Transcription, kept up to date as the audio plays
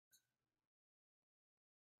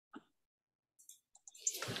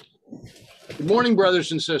Good morning,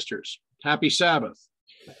 brothers and sisters. Happy Sabbath.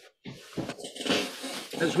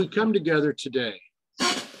 As we come together today,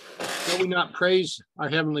 will we not praise our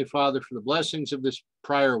Heavenly Father for the blessings of this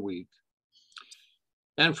prior week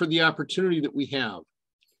and for the opportunity that we have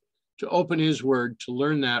to open His Word to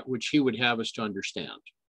learn that which He would have us to understand?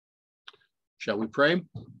 Shall we pray?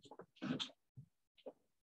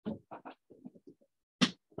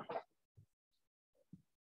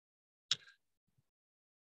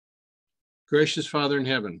 Gracious Father in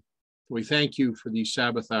heaven, we thank you for these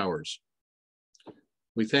Sabbath hours.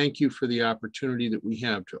 We thank you for the opportunity that we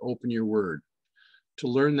have to open your word, to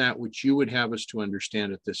learn that which you would have us to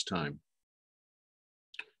understand at this time.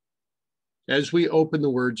 As we open the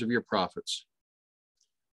words of your prophets,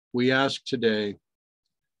 we ask today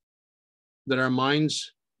that our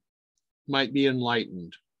minds might be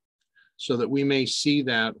enlightened so that we may see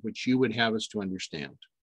that which you would have us to understand.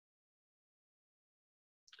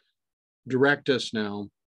 Direct us now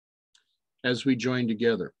as we join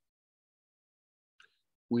together.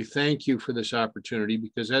 We thank you for this opportunity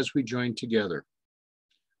because as we join together,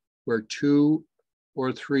 where two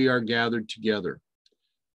or three are gathered together,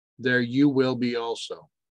 there you will be also.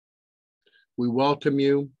 We welcome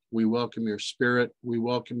you. We welcome your spirit. We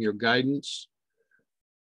welcome your guidance.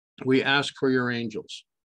 We ask for your angels.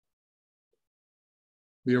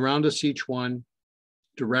 Be around us, each one.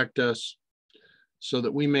 Direct us, so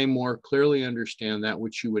that we may more clearly understand that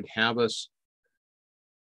which you would have us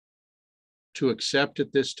to accept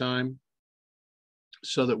at this time,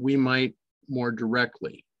 so that we might more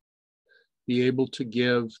directly be able to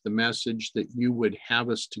give the message that you would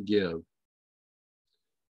have us to give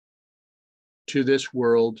to this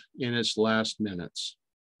world in its last minutes.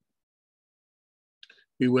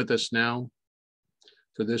 Be with us now.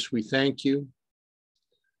 For this we thank you.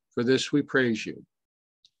 For this we praise you.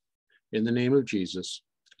 In the name of Jesus,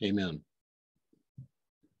 amen.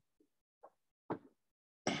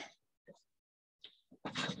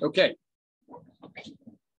 Okay.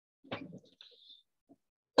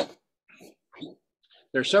 There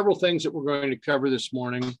are several things that we're going to cover this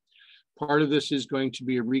morning. Part of this is going to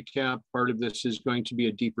be a recap. Part of this is going to be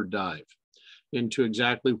a deeper dive into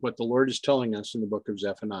exactly what the Lord is telling us in the book of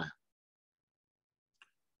Zephaniah.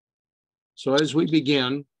 So as we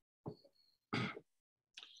begin,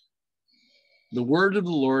 the word of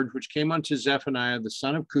the Lord, which came unto Zephaniah, the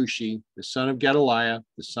son of Cushi, the son of Gedaliah,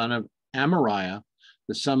 the son of Amariah,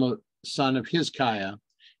 the son of Hizkiah,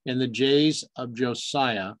 in the days of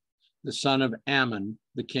Josiah, the son of Ammon,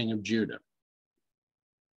 the king of Judah.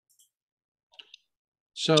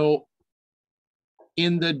 So,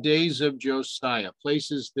 in the days of Josiah,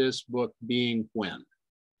 places this book being when?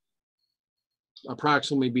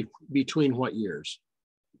 Approximately between what years?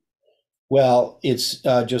 Well, it's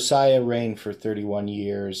Josiah reigned for 31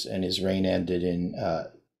 years, and his reign ended in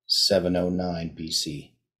 709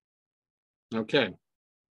 BC. Okay.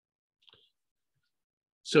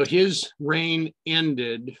 So his reign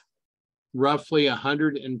ended roughly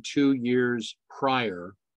 102 years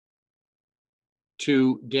prior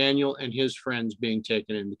to Daniel and his friends being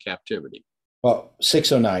taken into captivity. Well,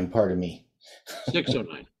 609, pardon me.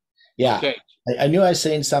 609. Yeah. Okay. I knew I was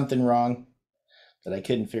saying something wrong, but I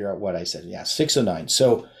couldn't figure out what I said. Yeah, 609.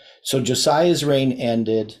 So Josiah's reign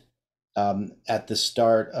ended at the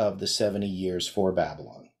start of the 70 years for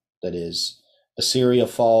Babylon. That is, Assyria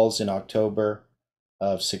falls in October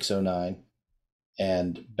of 609,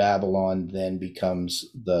 and Babylon then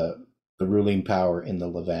becomes the ruling power in the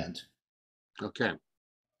Levant. Okay.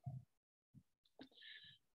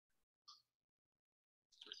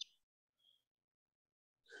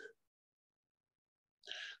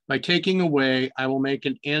 By taking away, I will make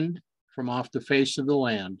an end from off the face of the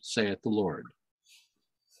land, saith the Lord.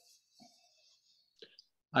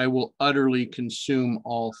 I will utterly consume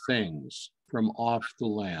all things from off the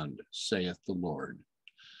land, saith the Lord.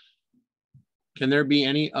 Can there be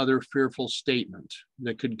any other fearful statement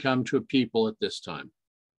that could come to a people at this time?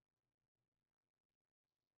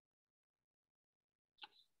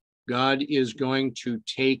 God is going to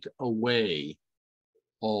take away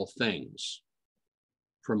all things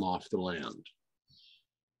from off the land.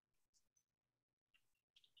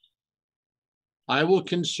 I will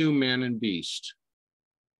consume man and beast.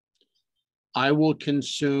 I will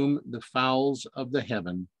consume the fowls of the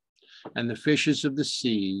heaven and the fishes of the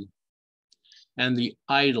sea and the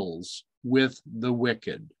idols with the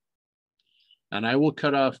wicked. And I will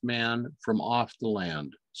cut off man from off the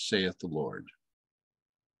land, saith the Lord.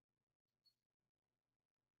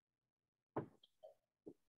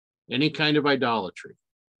 Any kind of idolatry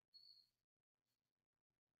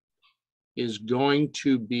is going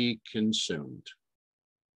to be consumed.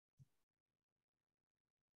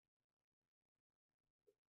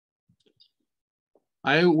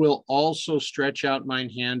 I will also stretch out mine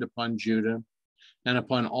hand upon Judah and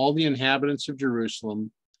upon all the inhabitants of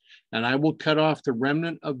Jerusalem, and I will cut off the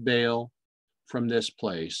remnant of Baal from this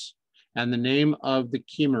place, and the name of the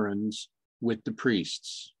Chimerians with the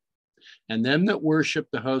priests, and them that worship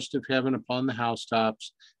the host of heaven upon the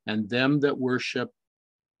housetops, and them that worship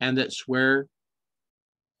and that swear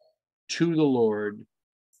to the Lord,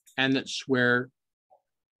 and that swear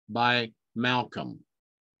by Malcolm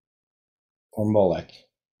or Molech.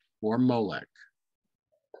 or Molech.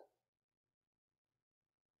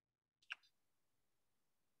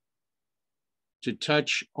 To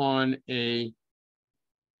touch on a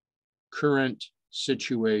current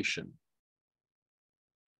situation.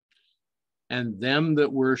 And them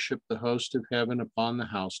that worship the host of heaven upon the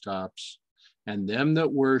housetops, and them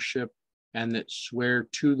that worship and that swear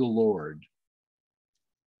to the Lord,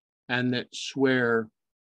 and that swear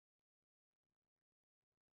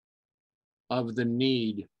of the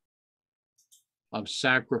need of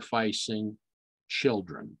sacrificing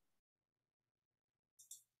children.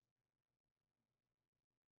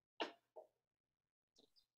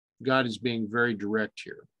 God is being very direct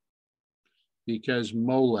here, because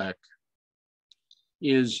Molech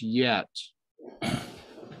is yet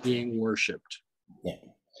being worshipped. Yeah.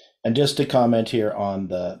 And just to comment here on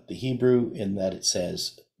the Hebrew, in that it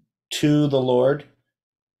says to the Lord,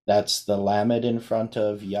 that's the lamed in front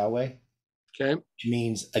of Yahweh. Okay. Which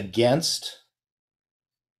means against.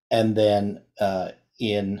 And then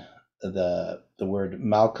in the word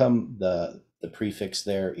Malcolm, the prefix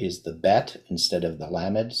there is the bet instead of the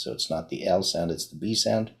lamed. So it's not the L sound, it's the B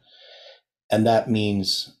sound. And that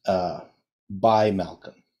means by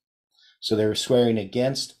Malcolm. So they're swearing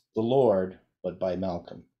against the Lord, but by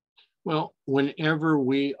Malcolm. Well, whenever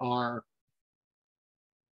we are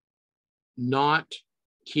not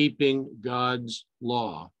keeping God's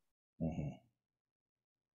law,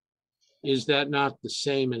 is that not the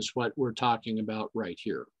same as what we're talking about right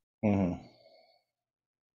here?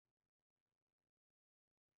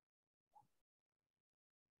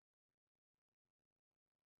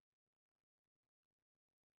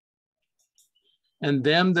 And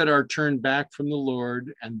them that are turned back from the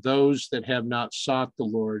Lord, and those that have not sought the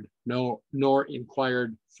Lord, nor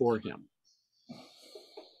inquired for him.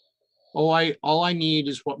 All I need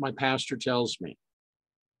is what my pastor tells me.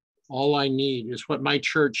 All I need is what my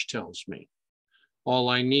church tells me. All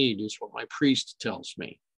I need is what my priest tells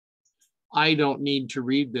me. I don't need to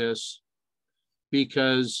read this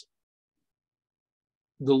because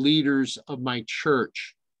the leaders of my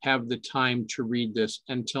church have the time to read this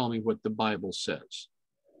and tell me what the Bible says.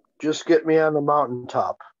 Just get me on the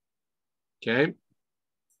mountaintop. Okay.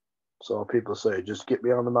 So people say, just get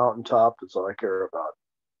me on the mountaintop. That's all I care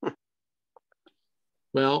about.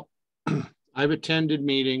 Well, I've attended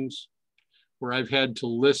meetings where I've had to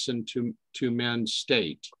listen to men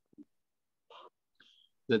state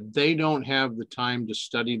that they don't have the time to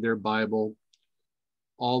study their Bible.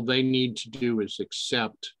 All they need to do is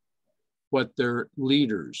accept what their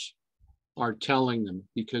leaders are telling them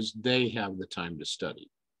because they have the time to study.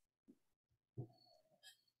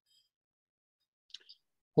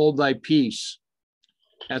 Hold thy peace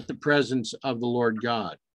at the presence of the Lord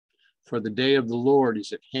God, for the day of the Lord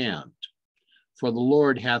is at hand. For the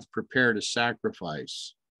Lord hath prepared a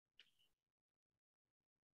sacrifice.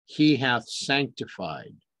 He hath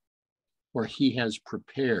sanctified, or he has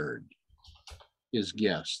prepared his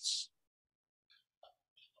guests.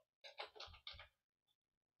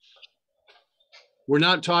 We're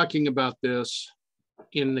not talking about this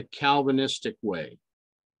in the Calvinistic way.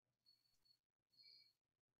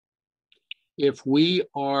 If we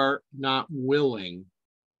are not willing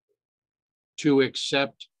to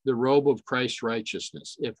accept the robe of Christ's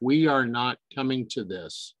righteousness, if we are not coming to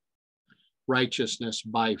this righteousness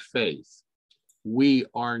by faith, we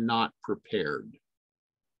are not prepared.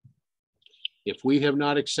 If we have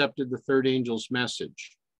not accepted the third angel's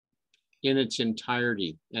message in its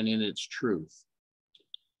entirety and in its truth,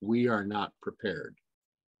 we are not prepared.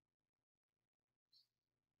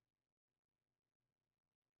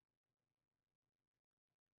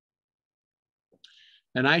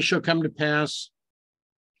 And I shall come to pass,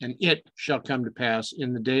 and it shall come to pass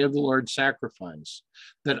in the day of the Lord's sacrifice,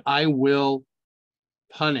 that I will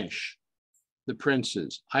punish the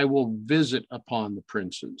princes. I will visit upon the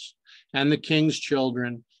princes and the king's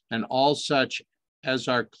children and all such as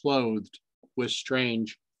are clothed with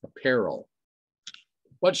strange apparel.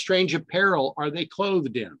 What strange apparel are they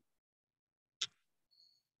clothed in?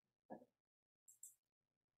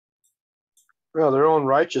 Well, their own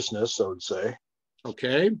righteousness, I would say.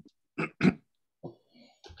 Okay.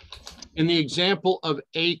 In the example of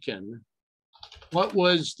Achan, What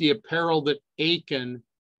was the apparel that Achan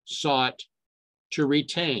sought to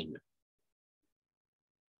retain?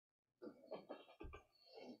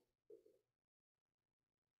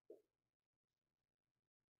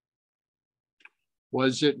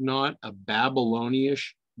 Was it not a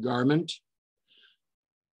Babylonish garment?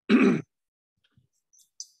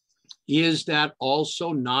 Is that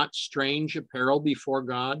also not strange apparel before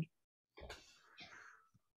God?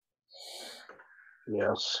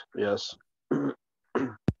 Yes, yes.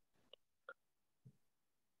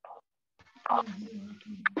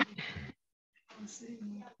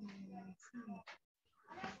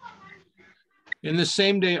 In the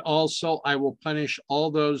same day also I will punish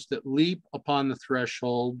all those that leap upon the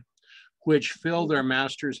threshold, which fill their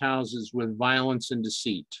masters' houses with violence and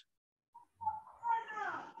deceit.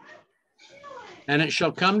 And it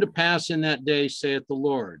shall come to pass in that day, saith the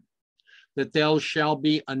Lord, that there shall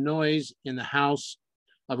be a noise in the house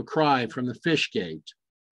of a cry from the fish gate,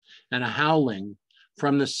 and a howling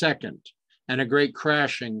from the second, and a great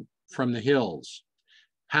crashing from the hills.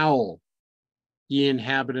 Howl, ye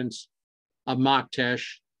inhabitants of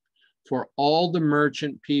Maktesh, for all the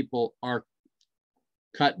merchant people are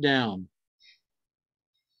cut down.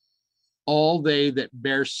 All they that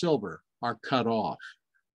bear silver are cut off.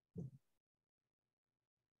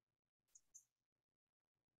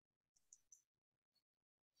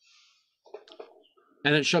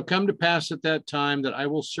 And it shall come to pass at that time that I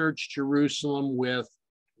will search Jerusalem with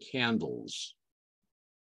candles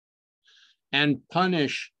and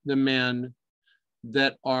punish the men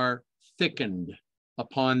that are thickened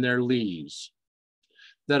upon their leaves,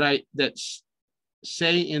 that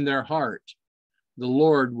say in their heart, the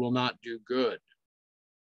Lord will not do good,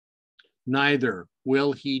 neither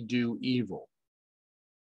will he do evil.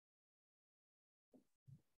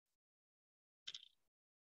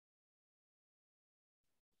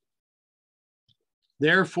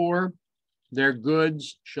 Therefore, their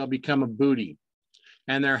goods shall become a booty,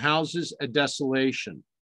 and their houses a desolation.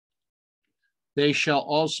 They shall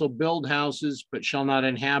also build houses, but shall not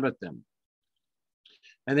inhabit them.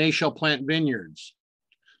 And they shall plant vineyards,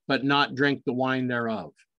 but not drink the wine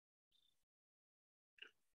thereof.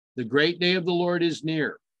 The great day of the Lord is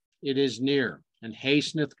near. It is near, and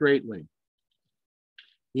hasteneth greatly.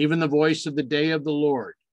 Even the voice of the day of the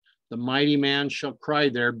Lord, the mighty man shall cry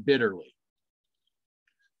there bitterly.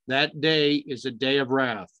 That day is a day of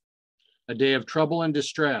wrath, a day of trouble and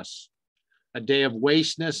distress, a day of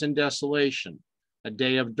wasteness and desolation, a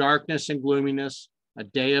day of darkness and gloominess, a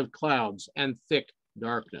day of clouds and thick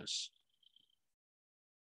darkness.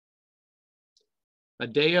 A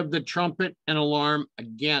day of the trumpet and alarm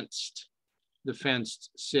against the fenced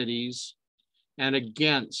cities and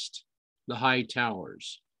against the high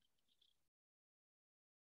towers.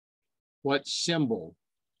 What symbol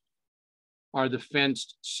are the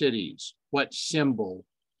fenced cities? What symbol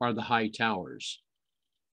are the high towers?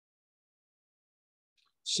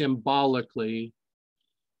 Symbolically,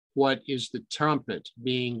 what is the trumpet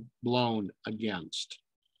being blown against?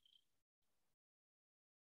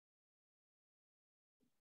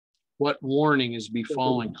 What warning is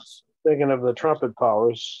befalling us? Thinking of the trumpet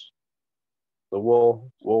powers, the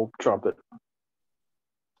wool trumpet.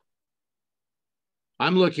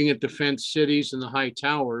 I'm looking at the fenced cities and the high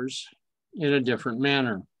towers in a different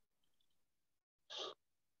manner.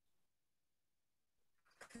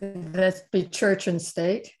 Could that be church and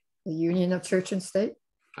state, the union of church and state?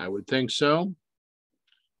 I would think so.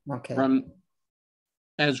 Okay.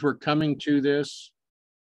 As we're coming to this,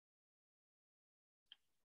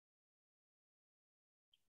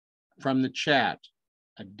 from the chat,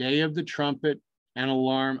 a day of the trumpet and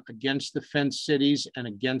alarm against the fenced cities and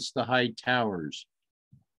against the high towers.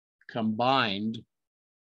 Combined,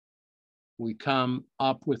 we come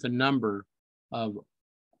up with a number of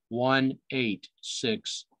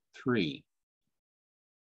 1863.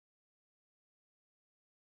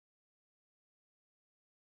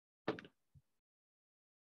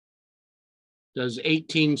 Does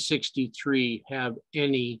 1863 have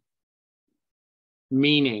any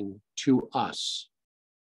meaning to us?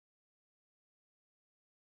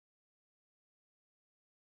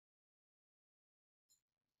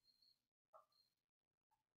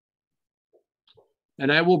 And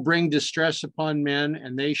I will bring distress upon men,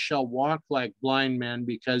 and they shall walk like blind men,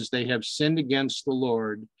 because they have sinned against the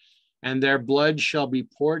Lord, and their blood shall be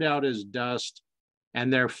poured out as dust,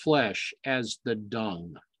 and their flesh as the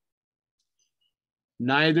dung.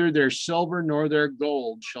 Neither their silver nor their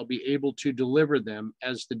gold shall be able to deliver them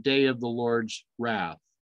as the day of the Lord's wrath.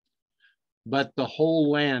 But the whole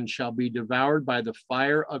land shall be devoured by the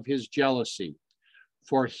fire of his jealousy,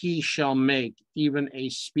 for he shall make even a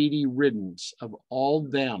speedy riddance of all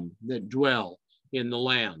them that dwell in the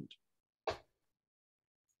land.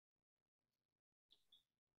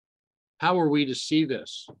 How are we to see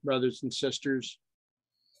this, brothers and sisters,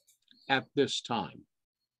 at this time?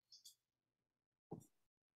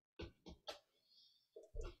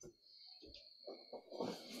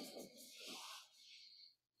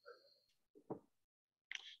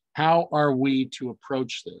 How are we to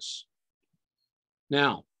approach this?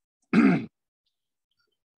 Now, we're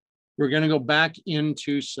going to go back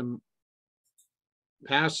into some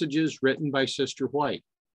passages written by Sister White.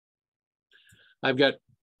 I've got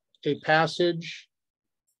a passage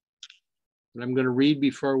that I'm going to read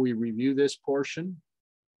before we review this portion.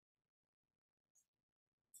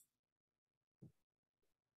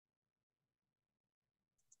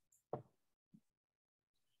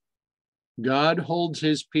 God holds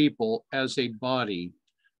his people as a body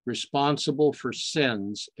responsible for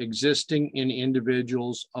sins existing in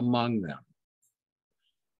individuals among them.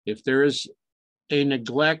 If there is a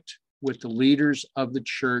neglect with the leaders of the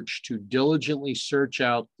church to diligently search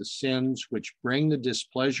out the sins which bring the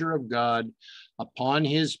displeasure of God upon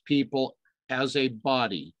his people as a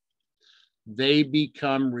body, they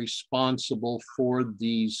become responsible for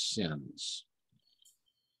these sins.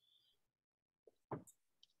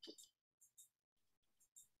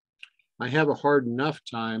 I have a hard enough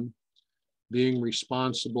time being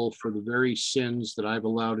responsible for the very sins that I've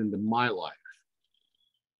allowed into my life.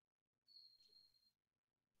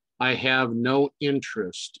 I have no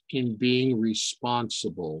interest in being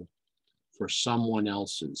responsible for someone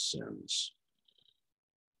else's sins.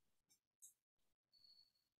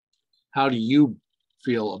 How do you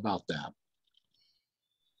feel about that?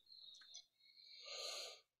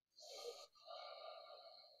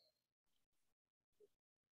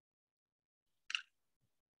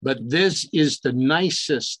 But this is the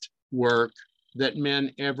nicest work that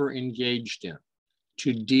men ever engaged in,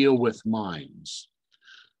 to deal with minds.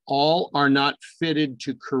 All are not fitted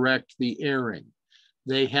to correct the erring.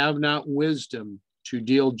 They have not wisdom to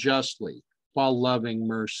deal justly while loving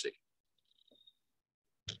mercy.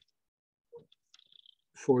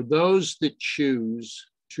 For those that choose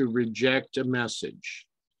to reject a message,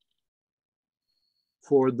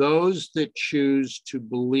 for those that choose to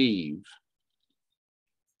believe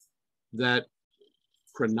that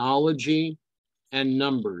chronology and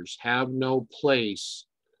numbers have no place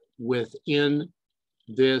within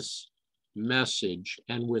this message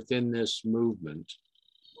and within this movement,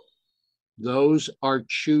 those are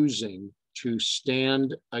choosing to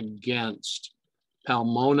stand against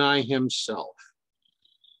Palmoni himself.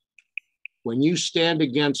 When you stand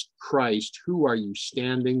against Christ, who are you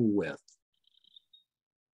standing with?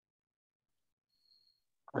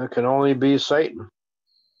 It can only be Satan.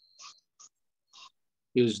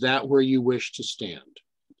 Is that where you wish to stand?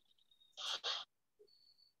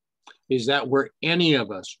 Is that where any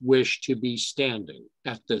of us wish to be standing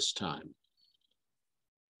at this time?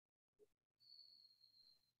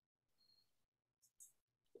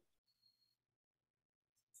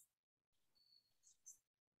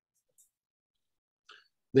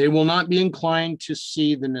 They will not be inclined to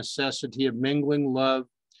see the necessity of mingling love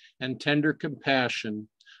and tender compassion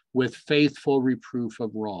with faithful reproof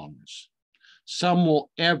of wrongs. Some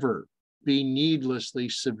will ever be needlessly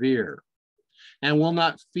severe and will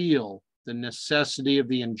not feel the necessity of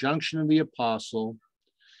the injunction of the apostle,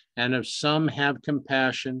 and if some have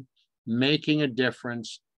compassion, making a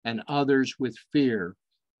difference, and others with fear,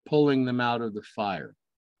 pulling them out of the fire.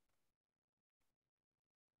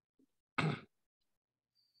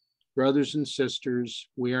 Brothers and sisters,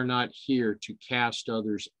 we are not here to cast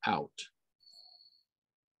others out.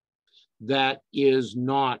 That is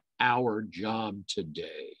not our job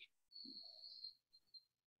today.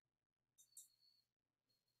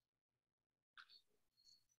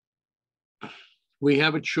 We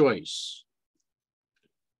have a choice.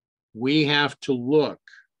 We have to look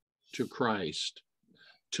to Christ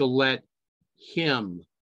to let him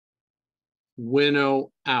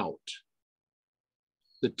winnow out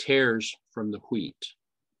the tares from the wheat.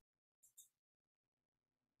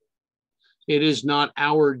 It is not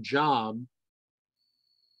our job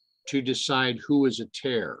to decide who is a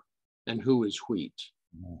tare and who is wheat.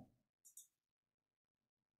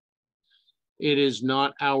 It is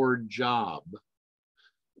not our job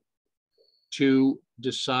to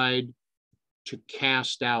decide to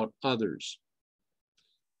cast out others.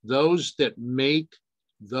 Those that make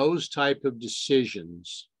those type of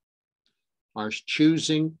decisions are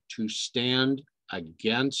choosing to stand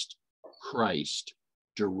against Christ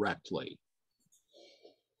directly.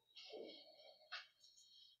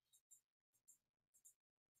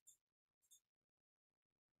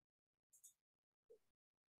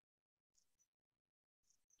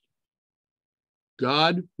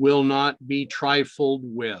 God will not be trifled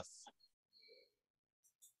with.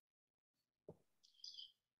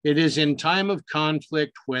 It is in time of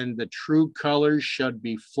conflict when the true colors should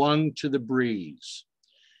be flung to the breeze.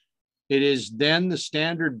 It is then the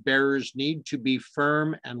standard bearers need to be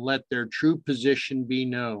firm and let their true position be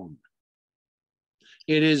known.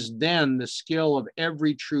 It is then the skill of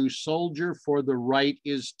every true soldier for the right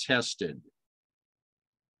is tested.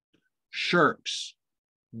 Shirks,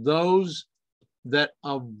 those that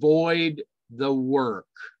avoid the work,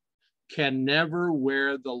 can never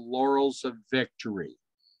wear the laurels of victory.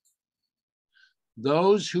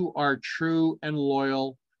 Those who are true and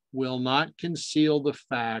loyal will not conceal the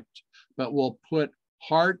fact, but will put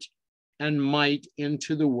heart and might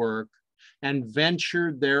into the work and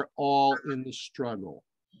venture their all in the struggle.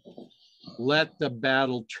 Let the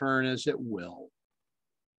battle turn as it will.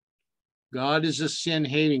 God is a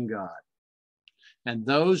sin-hating God, and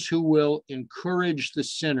those who will encourage the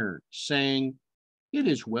sinner, saying, "It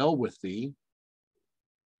is well with thee,"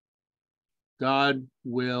 God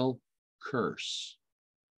will curse.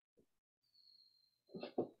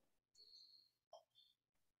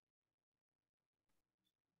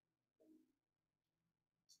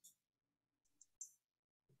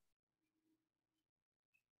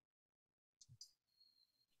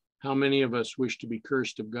 How many of us wish to be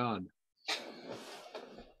cursed of God?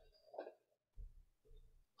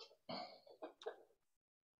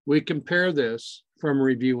 We compare this from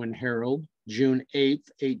Review and Herald, June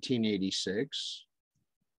 8th, 1886,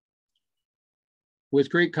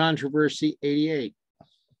 with Great Controversy 88.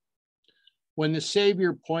 When the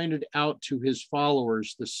Savior pointed out to his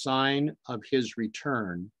followers the sign of his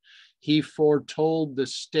return, he foretold the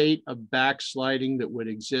state of backsliding that would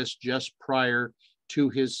exist just prior to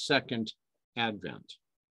his second advent.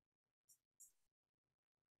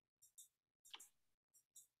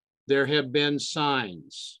 There have been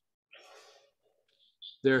signs.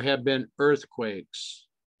 There have been earthquakes.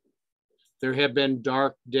 There have been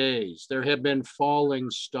dark days. There have been falling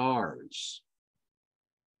stars.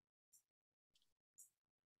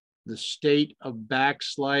 The state of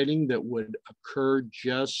backsliding that would occur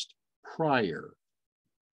just prior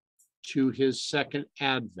to his second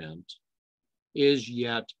advent is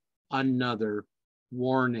yet another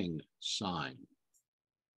warning sign.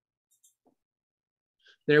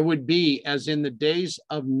 There would be, as in the days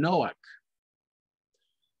of Noah,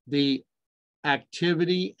 the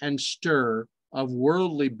activity and stir of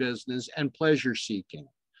worldly business and pleasure seeking,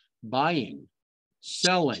 buying,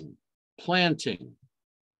 selling, planting,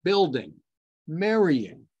 building,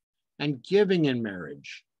 marrying, and giving in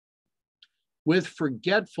marriage, with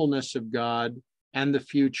forgetfulness of God and the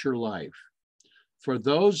future life. For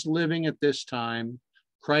those living at this time,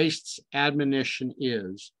 Christ's admonition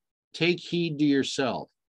is, take heed to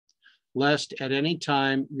yourself, lest at any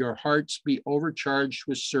time your hearts be overcharged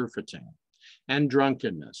with surfeiting and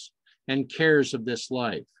drunkenness and cares of this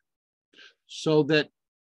life, so that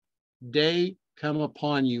day come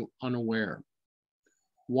upon you unaware.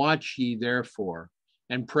 Watch ye therefore,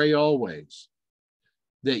 and pray always,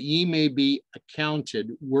 that ye may be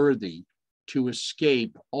accounted worthy to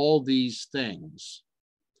escape all these things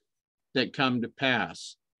that come to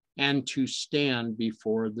pass, and to stand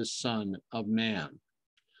before the Son of Man.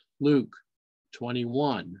 Luke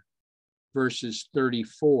 21, verses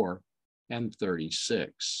 34 and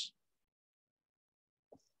 36.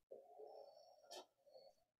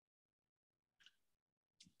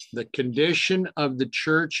 The condition of the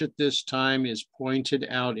church at this time is pointed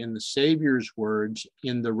out in the Savior's words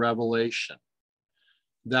in the Revelation.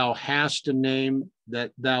 Thou hast a name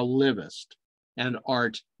that thou livest and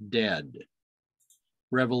art dead.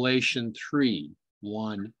 Revelation 3,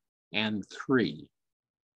 1 and 3.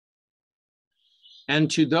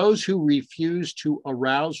 And to those who refuse to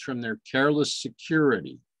arouse from their careless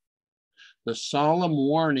security, the solemn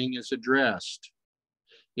warning is addressed.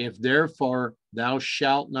 If therefore thou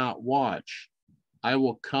shalt not watch, I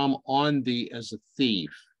will come on thee as a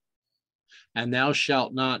thief, and thou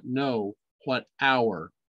shalt not know what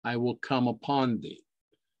hour I will come upon thee.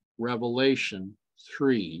 Revelation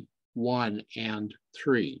 3, 1 and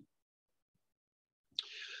 3.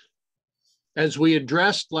 As we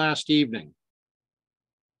addressed last evening,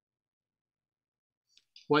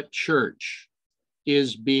 what church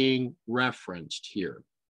is being referenced here?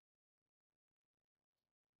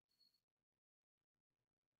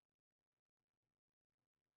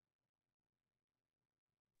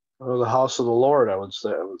 Or the house of the Lord, I would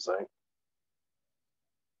think.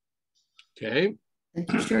 Okay.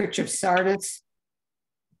 The Church of Sardis.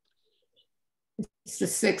 It's the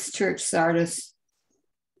sixth church, Sardis.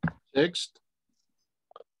 Sixth.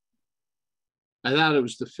 I thought it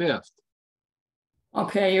was the 5th.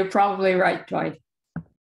 Okay, you're probably right, Dwight.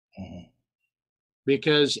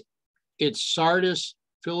 Because it's Sardis,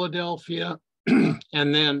 Philadelphia,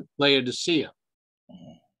 and then Laodicea,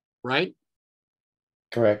 right?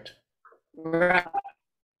 Correct. Right.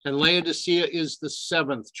 And Laodicea is the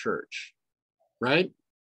 7th church, right?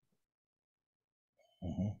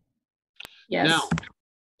 Yes. Now,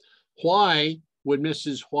 why would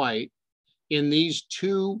Mrs. White, in these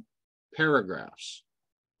 2 paragraphs,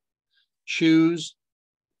 choose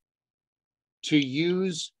to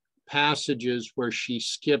use passages where she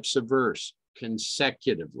skips a verse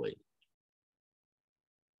consecutively?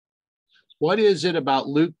 What is it about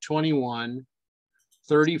Luke 21,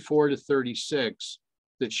 34 to 36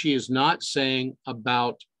 that she is not saying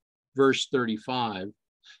about verse 35?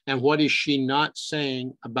 And what is she not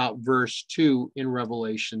saying about verse 2 in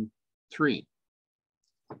Revelation 3?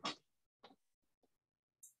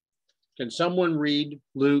 Can someone read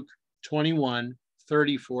Luke 21,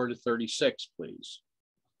 34 to 36, please?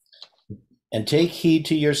 And take heed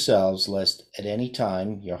to yourselves, lest at any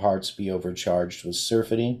time your hearts be overcharged with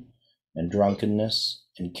surfeiting and drunkenness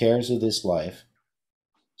and cares of this life,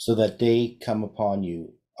 so that day come upon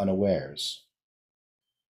you unawares.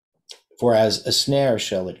 For as a snare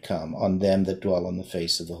shall it come on them that dwell on the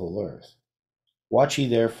face of the whole earth. Watch ye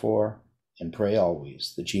therefore, and pray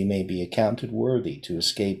always, that ye may be accounted worthy to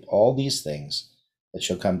escape all these things that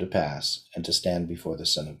shall come to pass, and to stand before the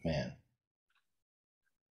Son of Man.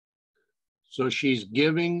 So she's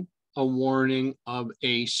giving a warning of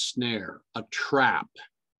a snare, a trap.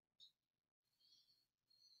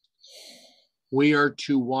 We are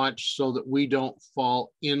to watch so that we don't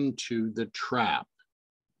fall into the trap.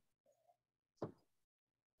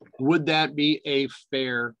 Would that be a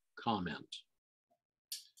fair comment?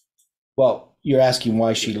 Well, you're asking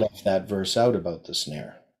why she left that verse out about the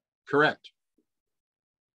snare. Correct.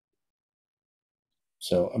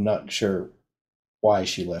 So I'm not sure why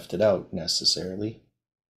she left it out necessarily.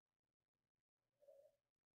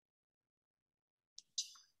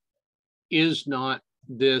 Is not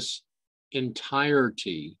this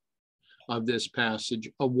entirety of this passage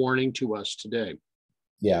a warning to us today?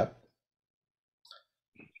 Yeah.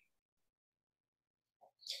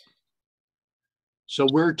 So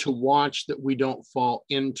we're to watch that we don't fall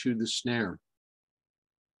into the snare.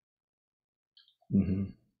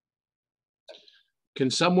 Mm-hmm. Can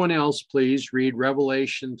someone else please read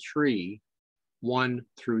Revelation 3, 1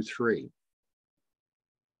 through 3?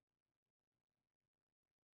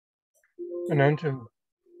 And unto,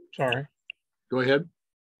 Go ahead.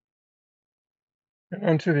 and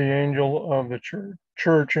unto the angel of the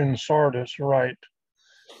church in Sardis write,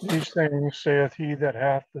 these things saith he that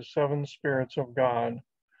hath the 7 spirits of God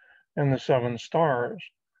and the 7 stars.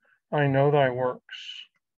 I know thy works,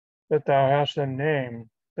 that thou hast a name,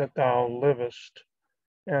 that thou livest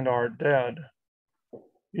and art dead.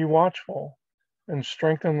 Be watchful and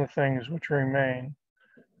strengthen the things which remain,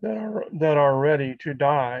 that are ready to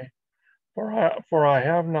die. For I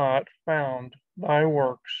have not found thy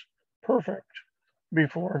works perfect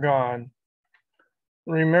before God.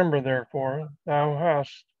 Remember therefore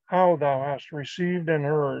how thou hast received and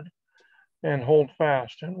heard, and hold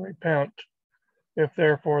fast and repent. If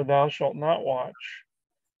therefore thou shalt not watch,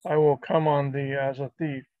 I will come on thee as a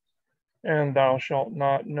thief, and thou shalt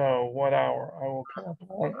not know what hour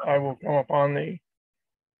I will come upon thee.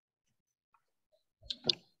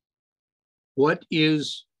 What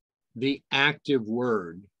is the active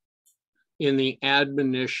word in the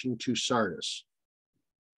admonition to Sardis?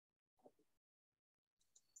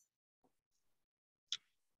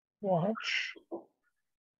 Watch.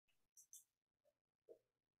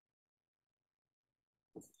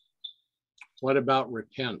 What about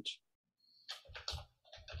repent?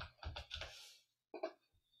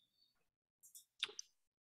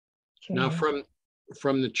 Now from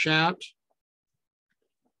the chat,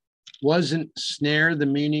 wasn't snare the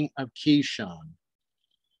meaning of Kishon,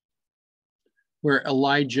 where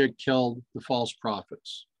Elijah killed the false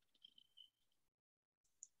prophets?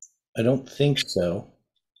 I don't think so.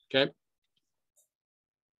 Okay.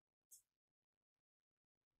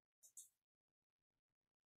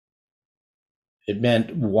 It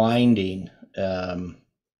meant winding.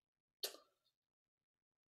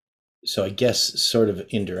 So I guess sort of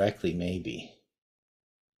indirectly, maybe.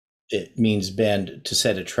 It means bend, to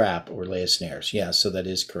set a trap or lay a snare. Yeah, so that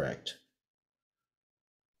is correct.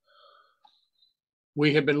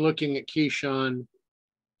 We have been looking at Kishon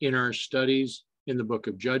in our studies in the book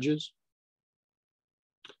of Judges.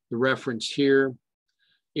 The reference here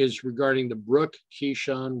is regarding the brook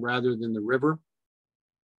Kishon rather than the river.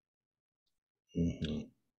 Mm-hmm.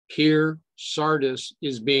 Here, Sardis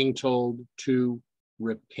is being told to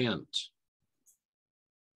repent.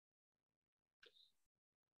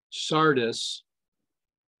 Sardis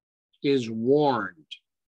is warned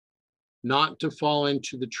not to fall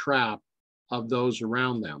into the trap of those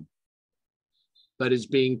around them, but is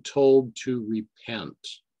being told to repent.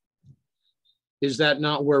 Is that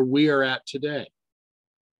not where we are at today?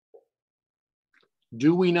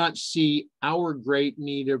 Do we not see our great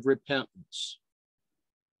need of repentance?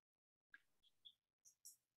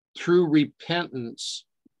 Through repentance,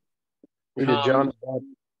 Need a John.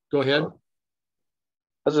 go ahead. I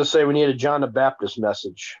was going to say we need a John the Baptist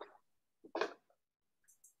message.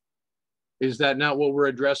 Is that not what we're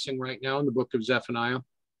addressing right now in the book of Zephaniah?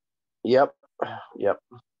 Yep.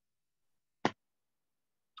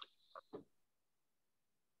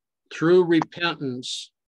 Through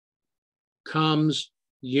repentance comes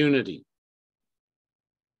unity.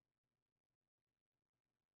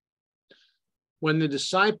 When the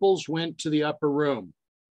disciples went to the upper room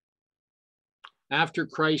after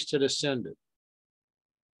Christ had ascended,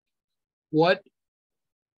 what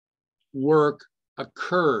work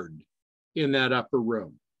occurred in that upper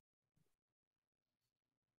room?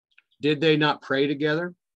 Did they not pray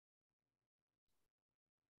together?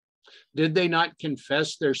 Did they not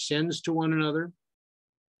confess their sins to one another?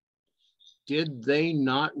 Did they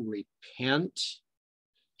not repent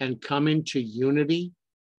and come into unity?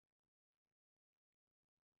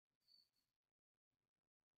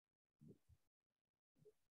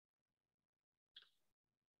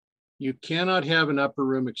 You cannot have an upper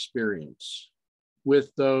room experience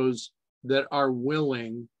with those that are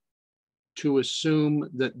willing to assume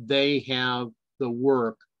that they have the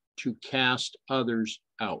work to cast others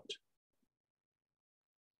out.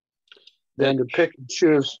 Then to pick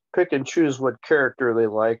and choose what character they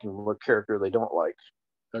like and what character they don't like.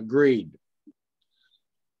 Agreed.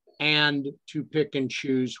 And to pick and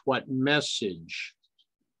choose what message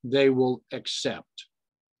they will accept.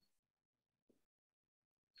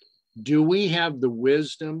 Do we have the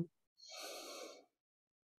wisdom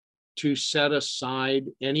to set aside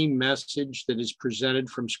any message that is presented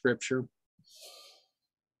from Scripture?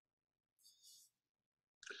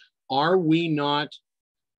 Are we not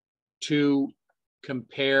to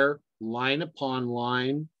compare line upon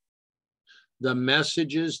line the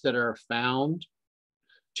messages that are found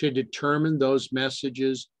to determine those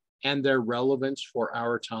messages and their relevance for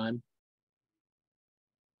our time?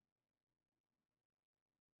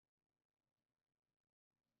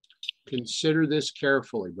 Consider this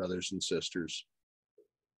carefully, brothers and sisters.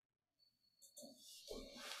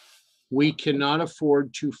 We cannot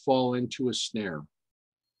afford to fall into a snare.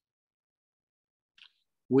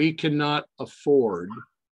 We cannot afford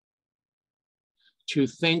to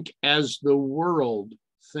think as the world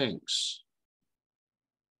thinks.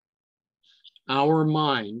 Our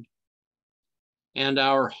mind and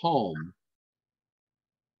our home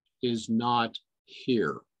is not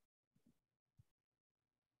here.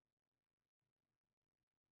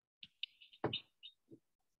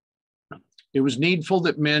 It was needful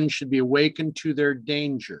that men should be awakened to their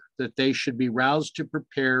danger, that they should be roused to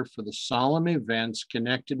prepare for the solemn events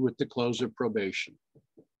connected with the close of probation.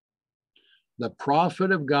 The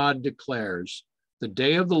prophet of God declares, the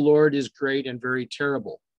day of the Lord is great and very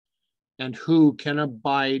terrible, and who can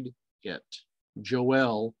abide it?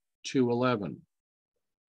 Joel 2:11.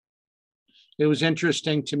 It was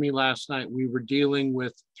interesting to me last night. We were dealing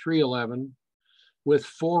with 3:11, with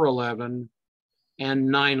 4:11, and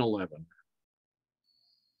 9:11.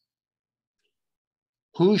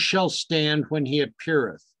 Who shall stand when he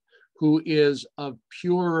appeareth, who is of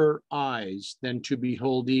purer eyes than to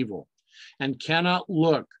behold evil, and cannot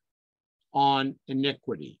look on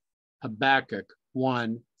iniquity? Habakkuk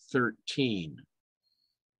 1:13.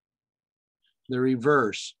 The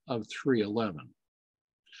reverse of 3:11.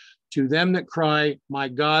 To them that cry, my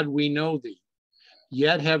God, we know thee,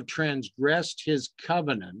 yet have transgressed his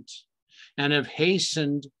covenant and have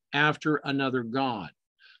hastened after another God.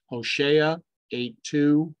 Hosea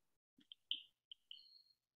 8:2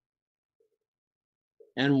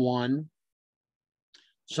 and 1,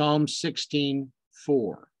 Psalm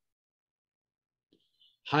 16:4.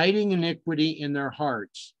 Hiding iniquity in their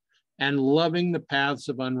hearts and loving the paths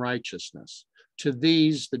of unrighteousness. To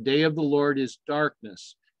these the day of the Lord is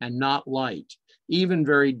darkness and not light, even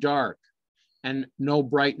very dark, and no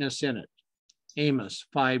brightness in it. Amos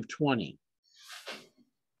 5:20.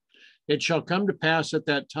 It shall come to pass at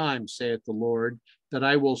that time, saith the Lord, that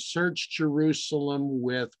I will search Jerusalem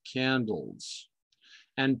with candles,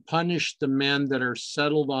 and punish the men that are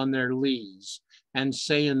settled on their lees, and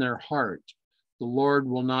say in their heart, the Lord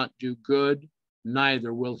will not do good,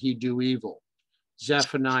 neither will he do evil.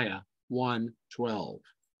 Zephaniah 1:12.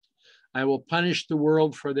 I will punish the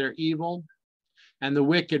world for their evil and the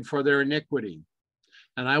wicked for their iniquity,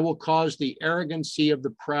 and I will cause the arrogancy of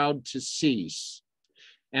the proud to cease,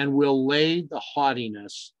 and will lay low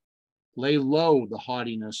the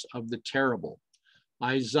haughtiness of the terrible.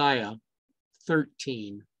 Isaiah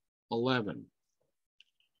 13:11.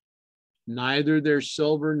 Neither their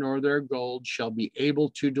silver nor their gold shall be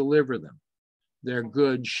able to deliver them. Their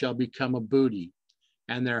goods shall become a booty,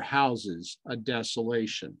 and their houses a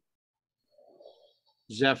desolation.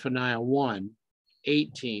 Zephaniah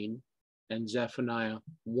 1:18 and Zephaniah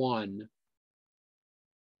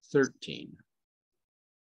 1:13.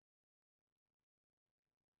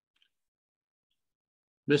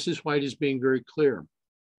 Mrs. White is being very clear.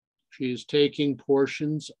 She is taking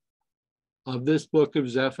portions of this book of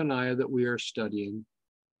Zephaniah that we are studying.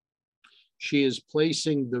 She is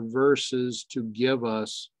placing the verses to give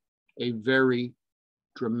us a very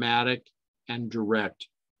dramatic and direct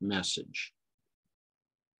message.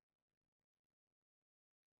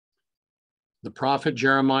 The prophet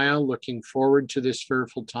Jeremiah, looking forward to this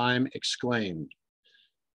fearful time, exclaimed,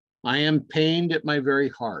 I am pained at my very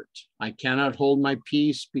heart. I cannot hold my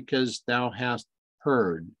peace because thou hast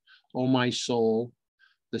heard, O my soul,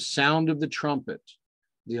 the sound of the trumpet,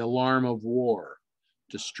 the alarm of war,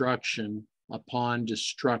 destruction upon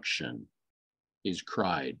destruction is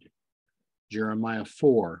cried. Jeremiah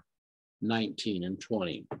 4:19 and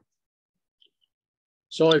 20.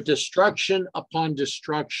 So if destruction upon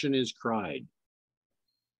destruction is cried,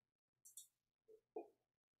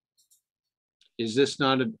 is this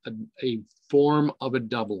not a form of a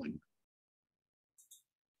doubling?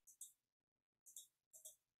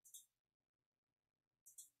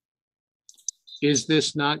 Is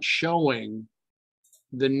this not showing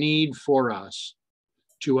the need for us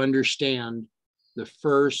to understand the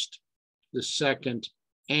first, the second,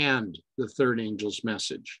 and the third angel's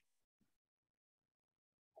message?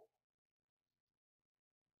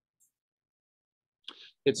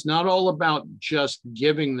 It's not all about just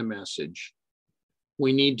giving the message.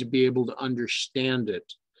 We need to be able to understand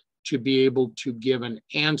it, to be able to give an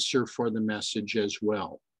answer for the message as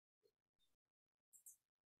well.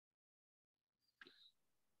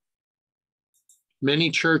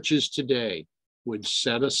 Many churches today would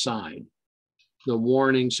set aside the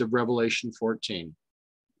warnings of Revelation 14.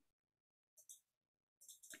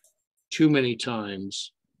 Too many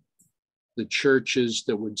times, the churches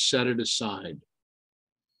that would set it aside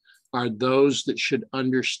are those that should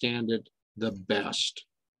understand it the best.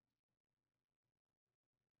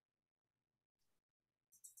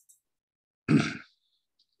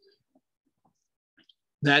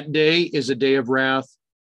 That day is a day of wrath,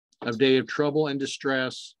 a day of trouble and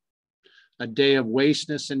distress, a day of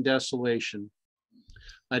wasteness and desolation,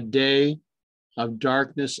 a day of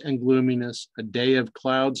darkness and gloominess, a day of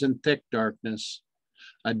clouds and thick darkness,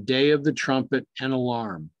 a day of the trumpet and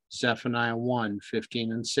alarm. Zephaniah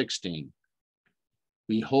 1:15 and 16.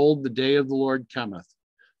 Behold, the day of the Lord cometh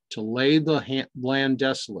to lay the land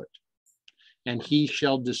desolate, and he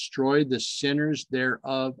shall destroy the sinners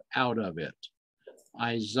thereof out of it.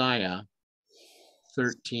 Isaiah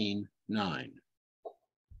 13:9.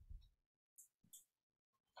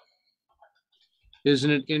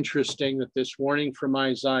 Isn't it interesting that this warning from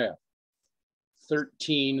Isaiah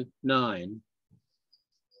 13:9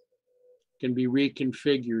 can be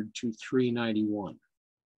reconfigured to 391?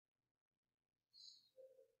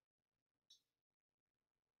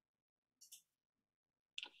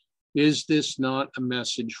 Is this not a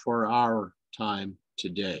message for our time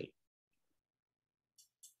today?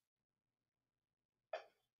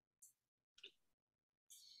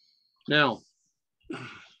 Now,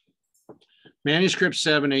 Manuscript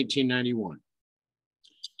 7, 1891.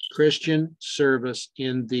 Christian service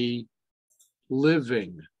in the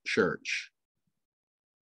living church.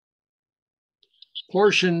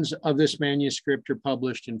 Portions of this manuscript are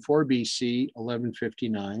published in 4 BC,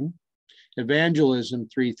 1159, Evangelism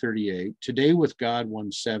 338, Today with God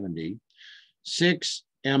 170, 6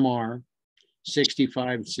 MR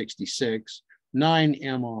 6566, 9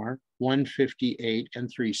 MR 158 and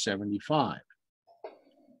 375.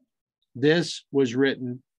 This was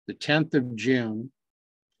written the 10th of June,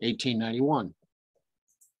 1891.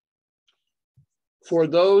 For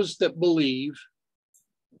those that believe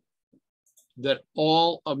that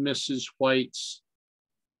all of Mrs. White's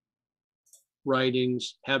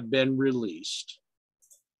writings have been released,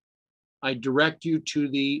 I direct you to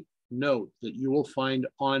the note that you will find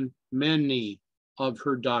on many of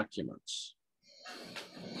her documents.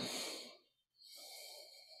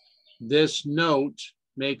 This note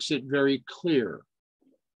makes it very clear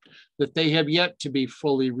that they have yet to be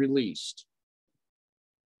fully released.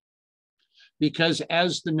 Because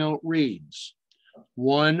as the note reads,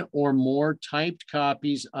 one or more typed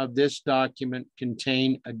copies of this document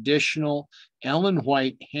contain additional Ellen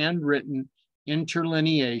White handwritten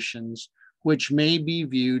interlineations, which may be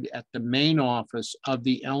viewed at the main office of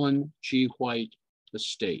the Ellen G. White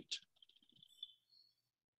estate.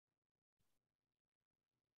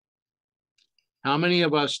 How many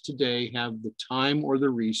of us today have the time or the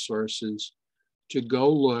resources to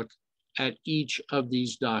go look at each of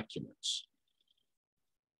these documents?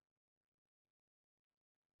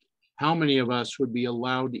 How many of us would be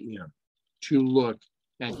allowed in to look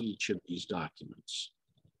at each of these documents?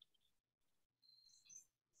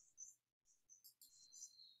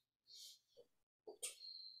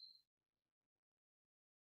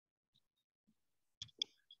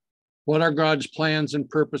 What are God's plans and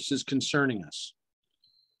purposes concerning us?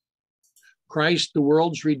 Christ, the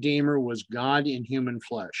world's Redeemer, was God in human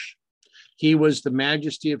flesh. He was the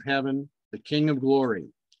majesty of heaven, the King of glory.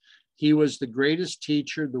 He was the greatest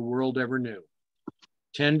teacher the world ever knew.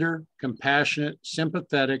 Tender, compassionate,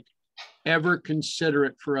 sympathetic, ever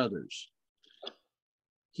considerate for others.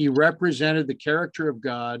 He represented the character of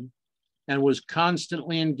God and was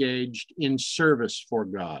constantly engaged in service for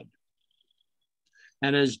God.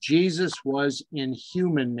 And as Jesus was in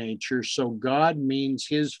human nature, so God means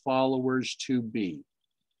his followers to be.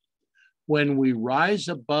 When we rise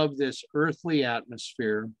above this earthly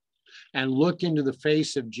atmosphere and look into the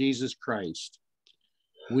face of Jesus Christ,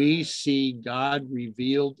 we see God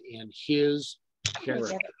revealed in his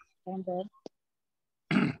character.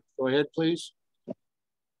 Go ahead, please.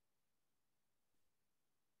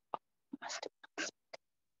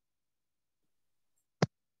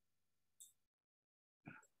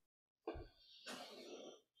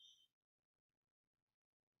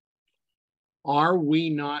 Are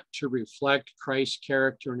we not to reflect Christ's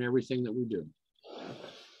character in everything that we do?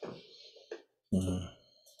 Mm-hmm.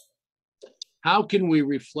 How can we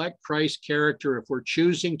reflect Christ's character if we're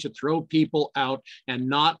choosing to throw people out and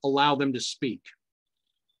not allow them to speak?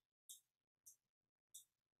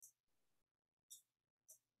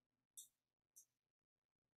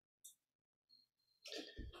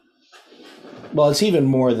 Well, it's even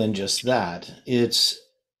more than just that. It's,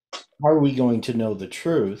 are we going to know the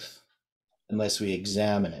truth unless we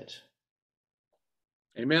examine it?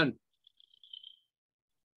 Amen.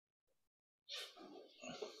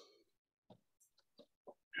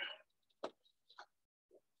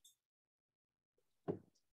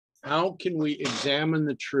 How can we examine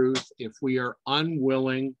the truth if we are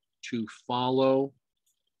unwilling to follow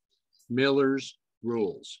Miller's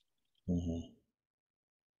rules? Mm-hmm.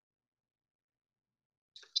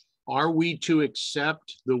 Are we to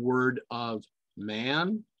accept the word of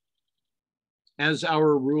man as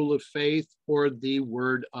our rule of faith or the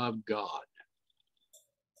word of God?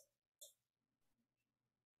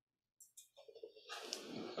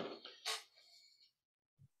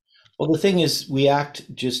 Well, the thing is, we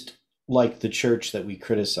act just like the church that we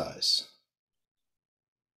criticize.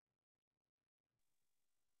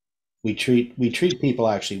 We treat people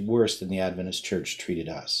actually worse than the Adventist church treated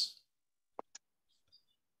us.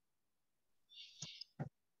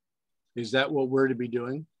 Is that what we're to be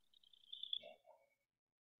doing?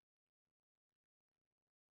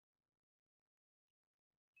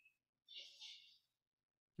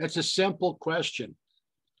 That's a simple question.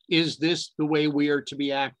 Is this the way we are to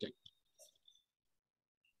be acting?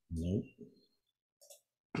 Nope.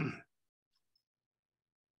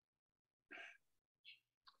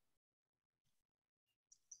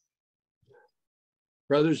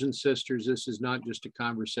 Brothers and sisters, this is not just a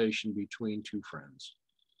conversation between two friends.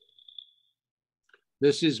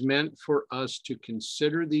 This is meant for us to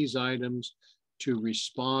consider these items, to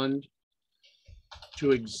respond,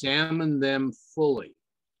 to examine them fully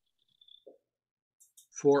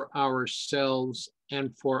for ourselves,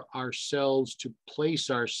 and for ourselves to place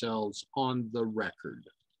ourselves on the record.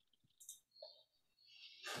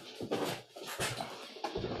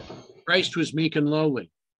 Christ was meek and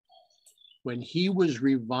lowly. When he was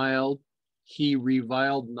reviled, he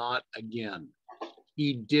reviled not again.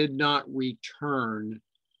 He did not return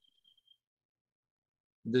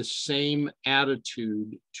the same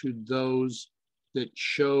attitude to those that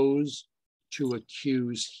chose to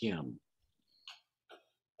accuse him.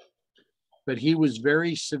 But he was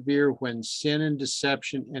very severe when sin and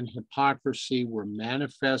deception and hypocrisy were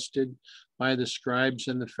manifested by the scribes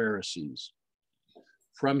and the Pharisees.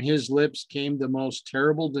 From his lips came the most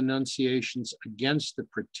terrible denunciations against the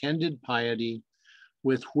pretended piety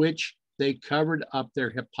with which they covered up their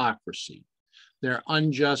hypocrisy. their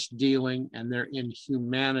unjust dealing, and their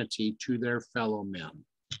inhumanity to their fellow men.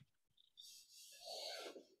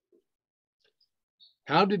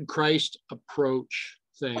 How did Christ approach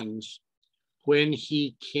things when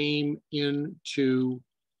he came into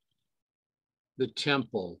the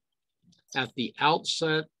temple at the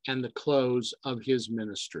outset and the close of his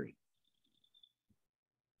ministry?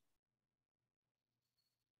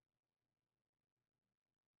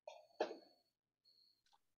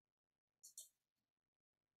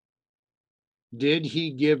 Did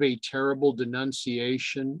he give a terrible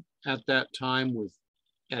denunciation at that time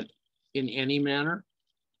in any manner?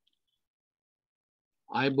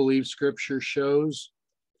 I believe scripture shows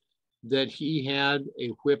that he had a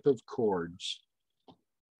whip of cords.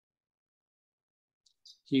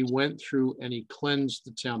 He went through and he cleansed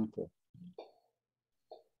the temple.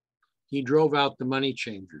 He drove out the money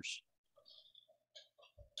changers.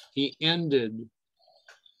 He ended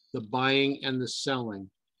the buying and the selling,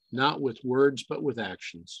 not with words, but with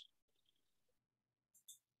actions.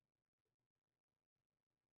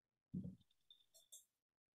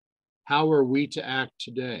 How are we to act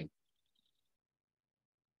today?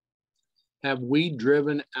 Have we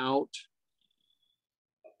driven out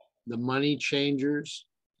the money changers,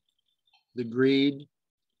 the greed,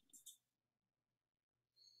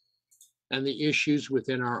 and the issues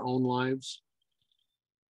within our own lives?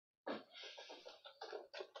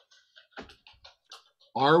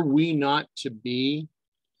 Are we not to be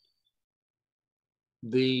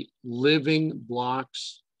the living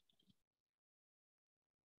blocks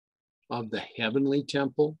of the heavenly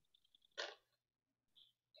temple?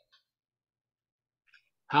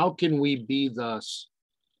 How can we be thus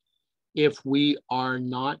if we are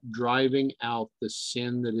not driving out the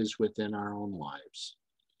sin that is within our own lives?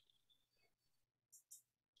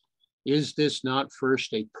 Is this not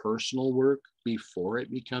first a personal work before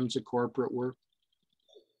it becomes a corporate work?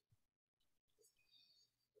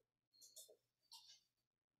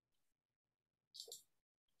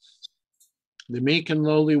 The meek and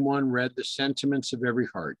lowly one read the sentiments of every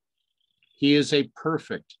heart. He is a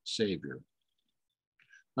perfect Savior.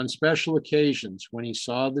 On special occasions, when he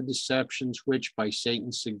saw the deceptions which, by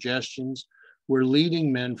Satan's suggestions, were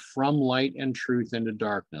leading men from light and truth into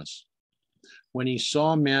darkness, when he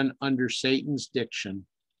saw men under Satan's dictation,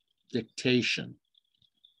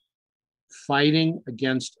 fighting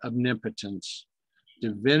against omnipotence,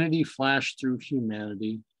 divinity flashed through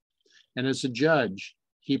humanity, and as a judge,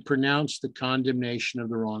 he pronounced the condemnation of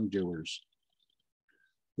the wrongdoers.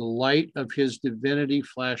 The light of his divinity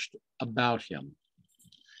flashed about him,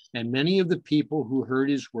 and many of the people who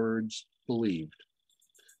heard his words believed.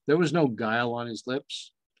 There was no guile on his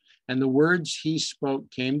lips, and the words he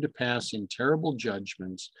spoke came to pass in terrible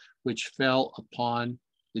judgments which fell upon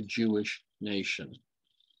the Jewish nation.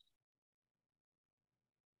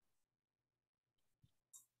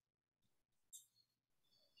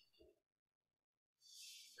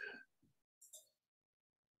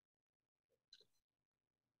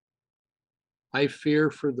 I fear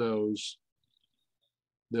for those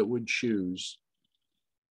that would choose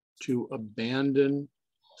to abandon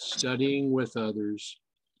studying with others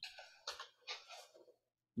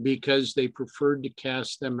because they preferred to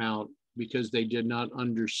cast them out because they did not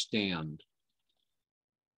understand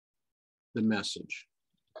the message.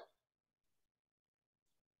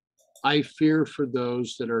 I fear for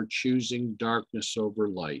those that are choosing darkness over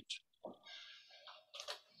light.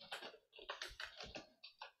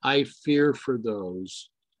 I fear for those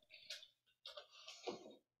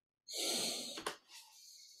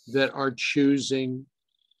that are choosing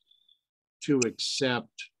to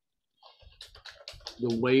accept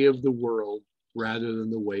the way of the world rather than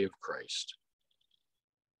the way of Christ.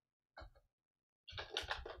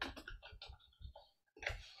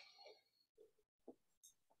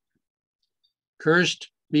 Cursed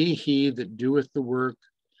be he that doeth the work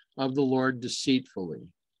of the Lord deceitfully,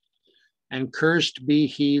 and cursed be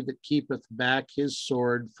he that keepeth back his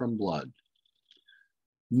sword from blood.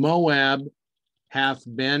 Moab hath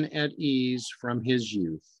been at ease from his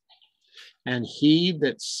youth, and he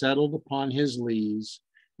that settled upon his lees,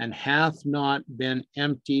 and hath not been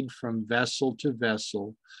emptied from vessel to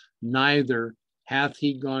vessel, neither hath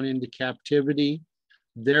he gone into captivity.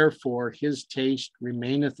 Therefore his taste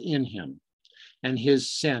remaineth in him, and his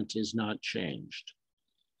scent is not changed.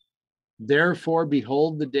 Therefore,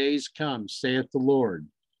 behold, the days come, saith the Lord,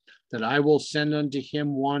 that I will send unto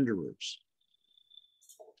him wanderers,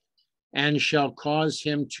 and shall cause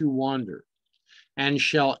him to wander, and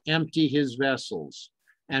shall empty his vessels,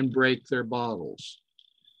 and break their bottles.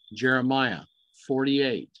 Jeremiah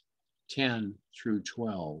 48, 10 through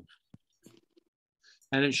 12.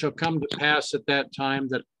 And it shall come to pass at that time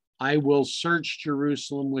that I will search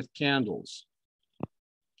Jerusalem with candles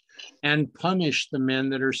and punish the men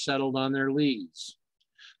that are settled on their lees,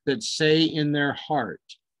 that say in their heart,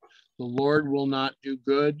 the Lord will not do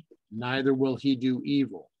good, neither will he do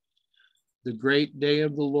evil. The great day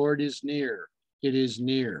of the Lord is near, it is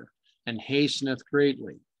near, and hasteneth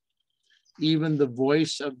greatly. Even the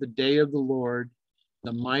voice of the day of the Lord,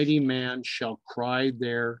 the mighty man shall cry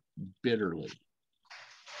there bitterly.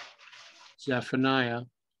 Zephaniah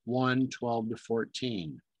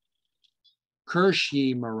 1:12-14. Curse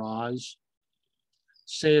ye, Meroz,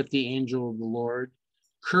 saith the angel of the Lord.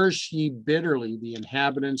 Curse ye bitterly the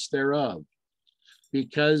inhabitants thereof,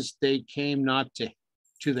 because they came not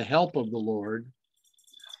to the help of the Lord,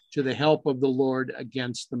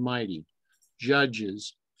 against the mighty.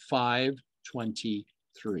 Judges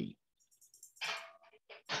 5:23.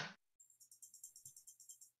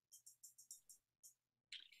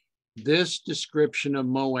 This description of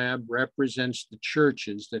Moab represents the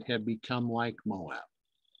churches that have become like Moab.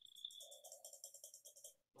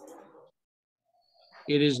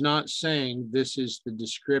 It is not saying this is the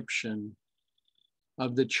description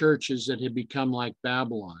of the churches that have become like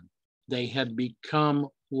Babylon. They have become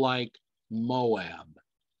like Moab.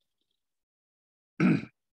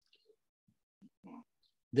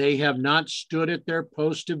 They have not stood at their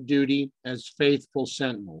post of duty as faithful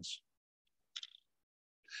sentinels.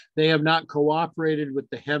 They have not cooperated with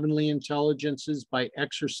the heavenly intelligences by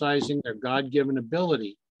exercising their God-given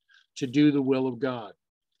ability to do the will of God,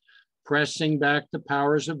 pressing back the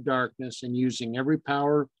powers of darkness and using every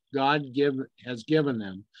power God has given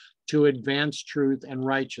them to advance truth and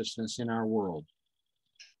righteousness in our world.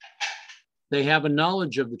 They have a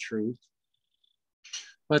knowledge of the truth,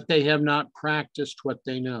 but they have not practiced what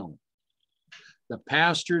they know. The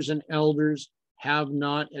pastors and elders have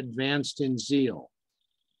not advanced in zeal.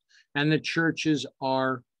 And the churches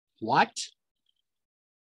are what?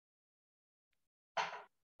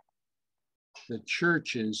 The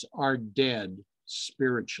churches are dead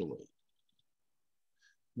spiritually.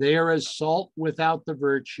 They are as salt without the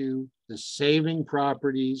virtue, the saving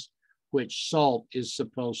properties which salt is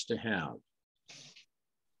supposed to have.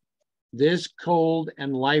 This cold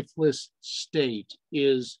and lifeless state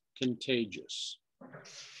is contagious.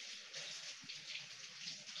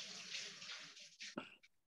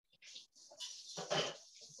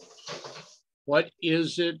 What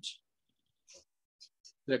is it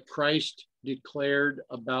that Christ declared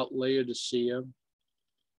about Laodicea?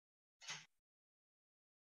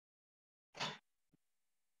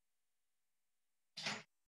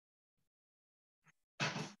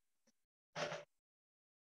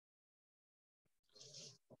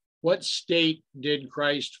 What state did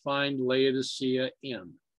Christ find Laodicea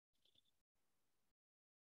in?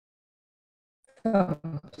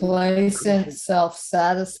 Complacent,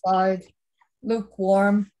 self-satisfied,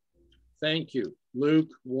 lukewarm. Thank you.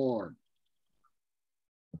 Lukewarm.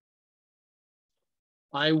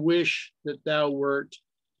 I wish that thou wert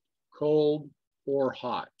cold or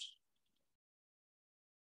hot.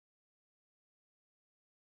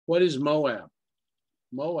 What is Moab?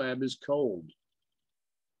 Moab is cold.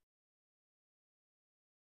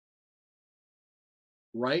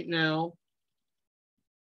 Right now,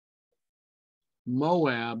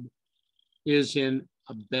 Moab is in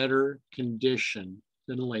a better condition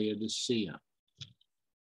than Laodicea.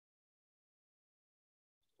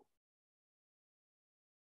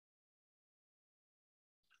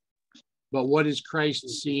 But what is Christ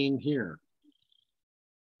seeing here?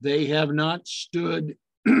 They have not stood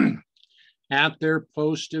at their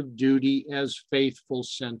post of duty as faithful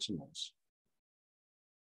sentinels.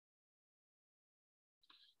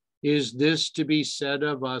 Is this to be said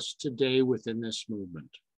of us today within this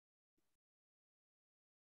movement?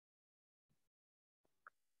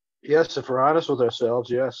 Yes, if we're honest with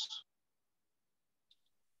ourselves, yes.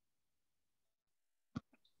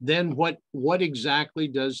 Then what exactly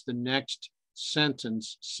does the next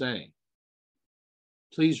sentence say?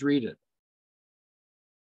 Please read it.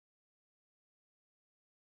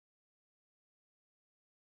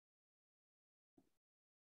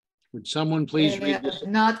 Would someone please read this? They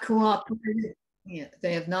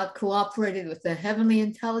have not cooperated with the heavenly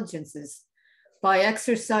intelligences by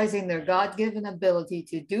exercising their God-given ability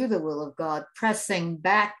to do the will of God, pressing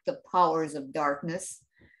back the powers of darkness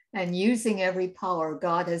and using every power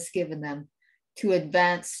God has given them to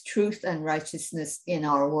advance truth and righteousness in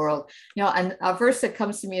our world. You know, and a verse that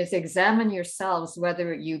comes to me is, examine yourselves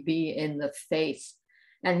whether you be in the faith.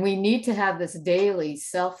 And we need to have this daily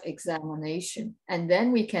self-examination, and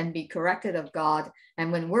then we can be corrected of God.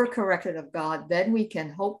 And when we're corrected of God, then we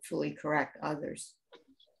can hopefully correct others.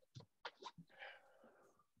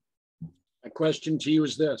 My question to you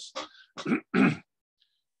is this.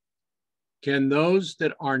 Can those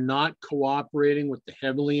that are not cooperating with the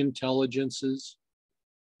heavenly intelligences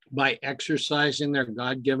by exercising their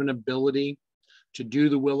God-given ability to do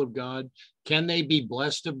the will of God, can they be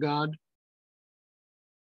blessed of God?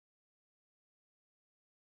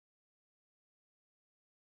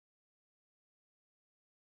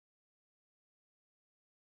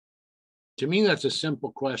 To me, that's a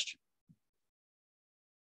simple question.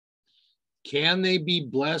 Can they be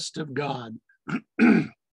blessed of God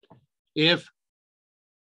if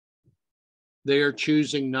they are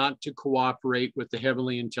choosing not to cooperate with the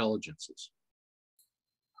heavenly intelligences?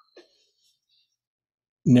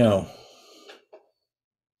 No.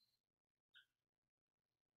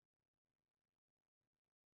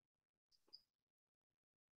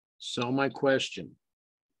 So my question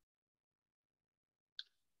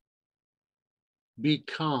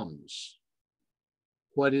becomes,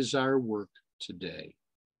 what is our work today?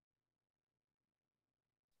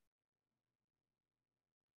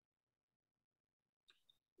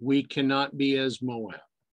 We cannot be as Moab.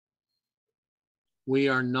 We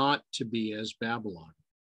are not to be as Babylon.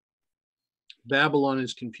 Babylon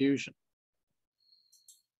is confusion.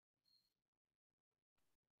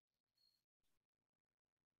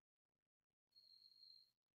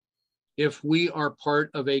 If we are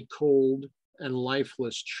part of a cold and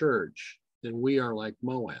lifeless church, then we are like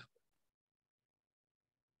Moab.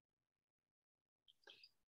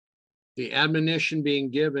 The admonition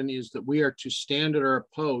being given is that we are to stand at our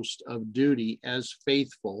post of duty as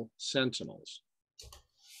faithful sentinels.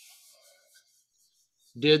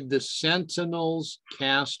 Did the sentinels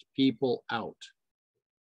cast people out?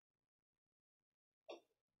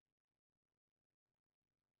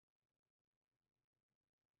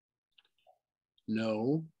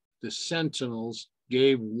 No, the sentinels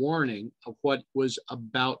gave warning of what was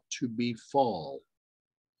about to befall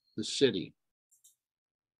the city.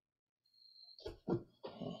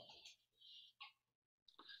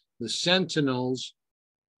 The sentinels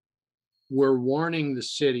were warning the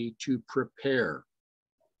city to prepare,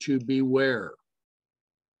 to beware.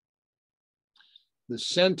 The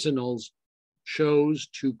sentinels chose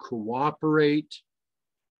to cooperate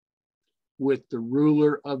with the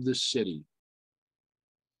ruler of the city.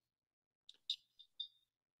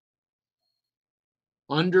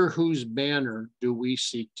 Under whose banner do we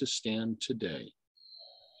seek to stand today?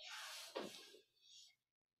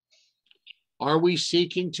 Are we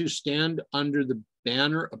seeking to stand under the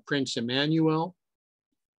banner of Prince Emmanuel,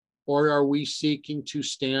 or are we seeking to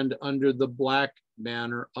stand under the black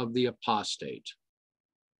banner of the apostate?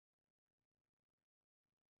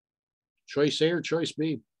 Choice A or choice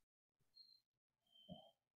B?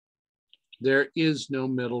 There is no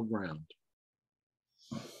middle ground.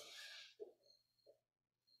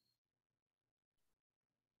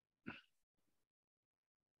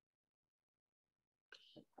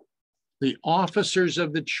 The officers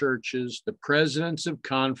of the churches, the presidents of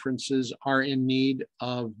conferences are in need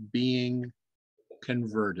of being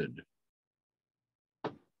converted.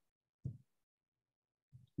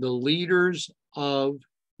 The leaders of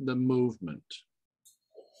the movement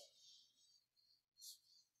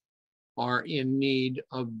are in need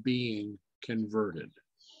of being converted.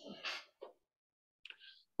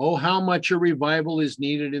 Oh, how much a revival is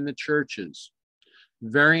needed in the churches.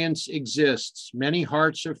 Variance exists. Many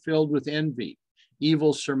hearts are filled with envy,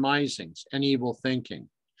 evil surmisings, and evil thinking.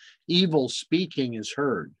 Evil speaking is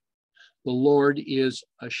heard. The Lord is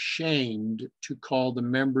ashamed to call the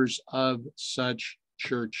members of such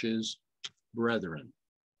churches brethren.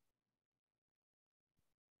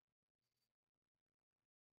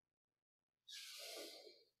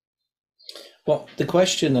 Well, the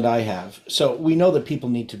question that I have, so we know that people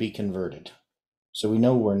need to be converted. So we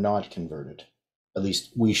know we're not converted. At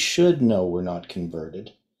least we should know we're not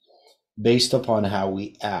converted based upon how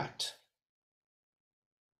we act.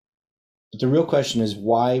 But the real question is,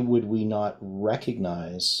 why would we not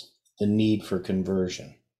recognize the need for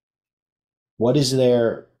conversion? What is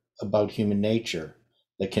there about human nature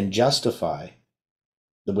that can justify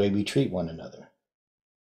the way we treat one another?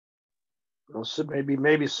 Well, so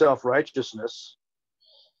maybe self-righteousness.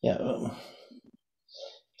 Yeah.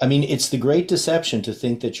 I mean, it's the great deception to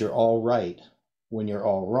think that you're all right when you're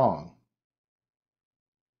all wrong.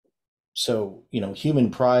 So,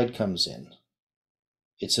 human pride comes in.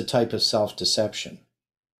 It's a type of self-deception.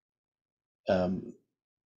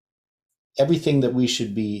 Everything that we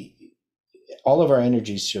should be, all of our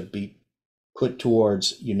energies should be put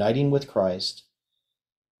towards uniting with Christ,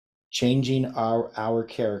 changing our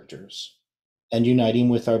characters, and uniting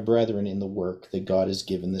with our brethren in the work that God has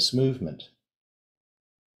given this movement.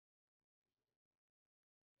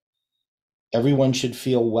 Everyone should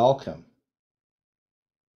feel welcome.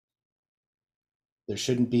 There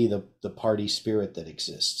shouldn't be the party spirit that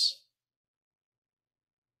exists.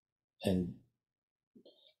 And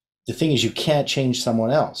the thing is, you can't change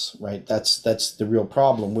someone else, right? That's the real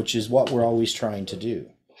problem, which is what we're always trying to do.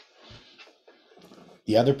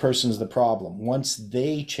 The other person's the problem. Once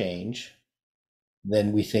they change,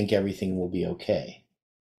 then we think everything will be okay.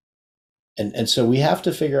 And so we have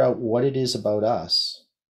to figure out what it is about us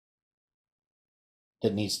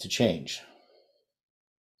that needs to change.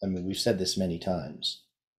 I mean, we've said this many times.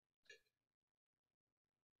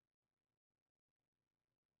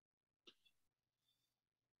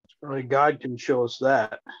 Only God can show us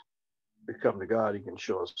that. If we come to God, he can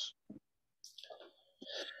show us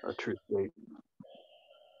a true state.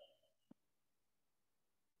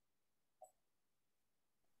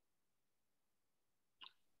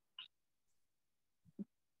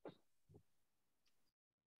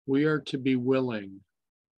 We are to be willing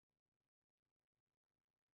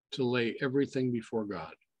to lay everything before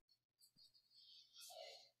God.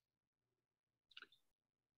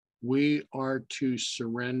 We are to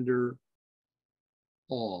surrender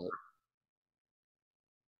all.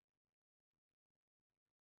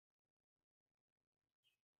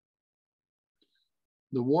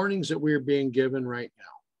 The warnings that we are being given right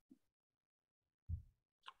now,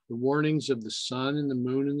 the warnings of the sun and the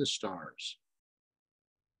moon and the stars,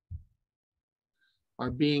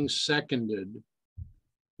 are being seconded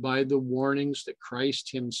by the warnings that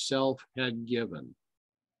Christ himself had given,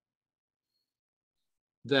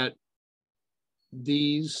 that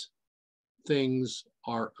these things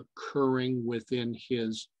are occurring within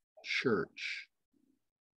his church.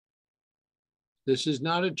 This is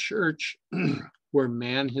not a church where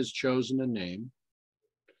man has chosen a name.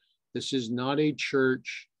 This is not a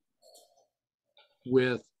church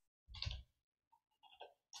with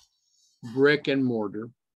brick and mortar.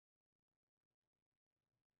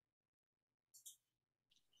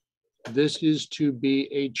 This is to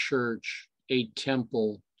be a church, a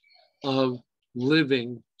temple of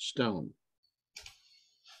living stone.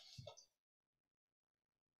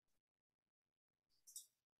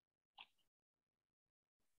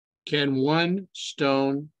 Can one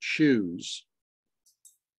stone choose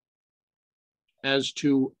as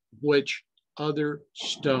to which other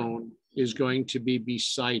stone is going to be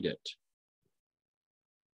beside it?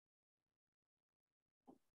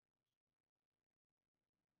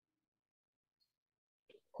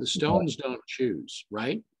 The stones don't choose,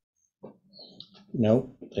 right?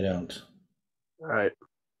 No, they don't. All right.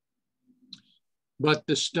 But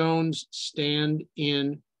the stones stand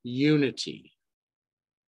in unity.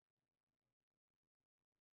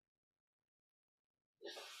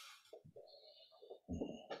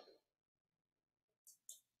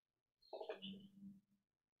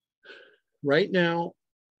 Right now,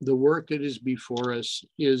 the work that is before us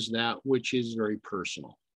is that which is very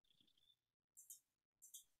personal.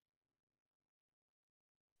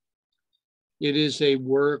 It is a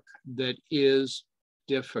work that is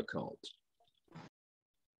difficult,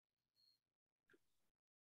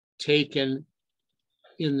 taken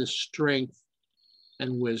in the strength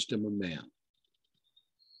and wisdom of man.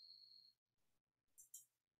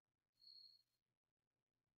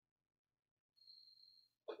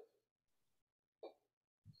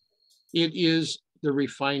 It is the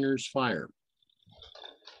refiner's fire.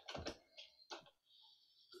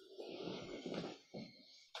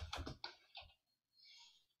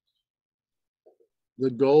 The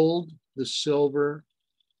gold, the silver,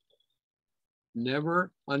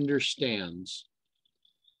 never understands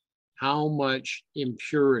how much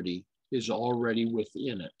impurity is already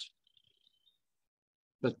within it,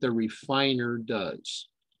 but the refiner does.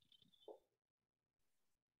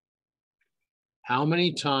 How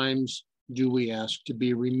many times do we ask to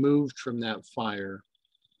be removed from that fire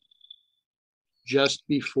just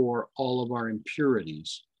before all of our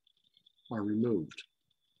impurities are removed?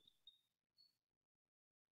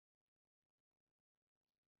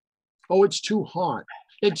 Oh, it's too hot.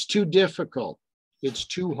 It's too difficult. It's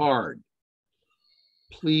too hard.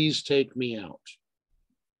 Please take me out.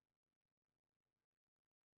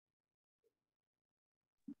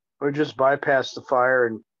 Or just bypass the fire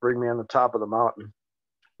and bring me on the top of the mountain.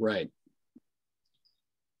 Right.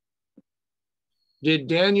 Did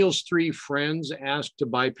Daniel's 3 friends ask to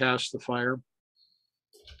bypass the fire?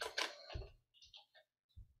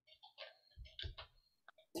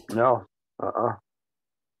 No.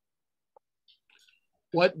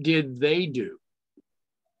 What did they do?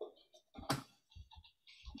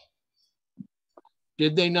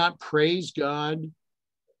 Did they not praise God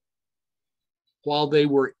while they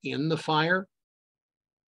were in the fire?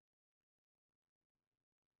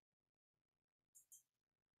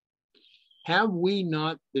 Have we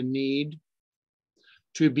not the need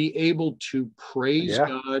to be able to praise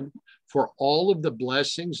God for all of the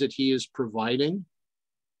blessings that he is providing?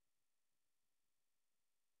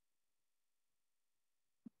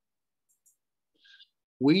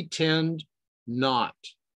 We tend not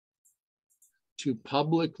to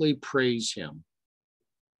publicly praise him.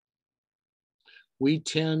 We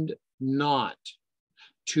tend not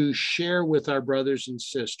to share with our brothers and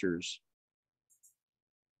sisters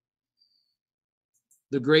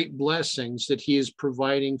the great blessings that he is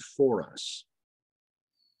providing for us.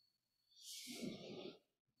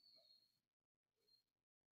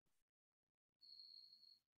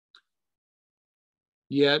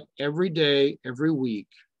 Yet every day, every week,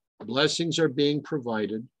 blessings are being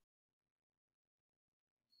provided.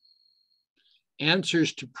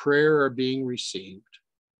 Answers to prayer are being received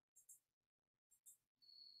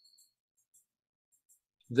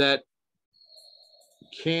that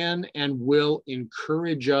can and will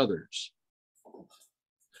encourage others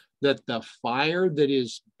that the fire that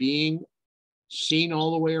is being seen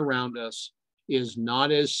all the way around us is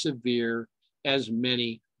not as severe as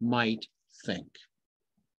many might think.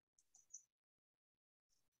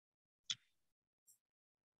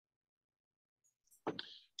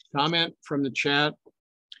 Comment from the chat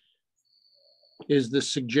is the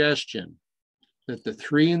suggestion that the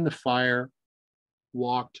three in the fire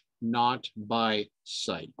walked not by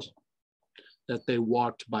sight, that they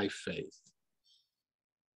walked by faith.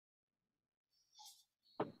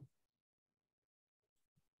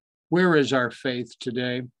 Where is our faith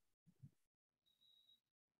today?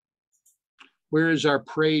 Where is our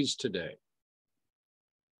praise today?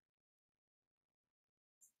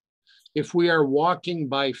 If we are walking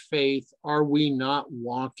by faith, are we not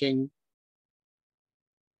walking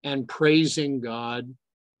and praising God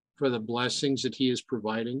for the blessings that he is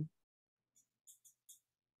providing?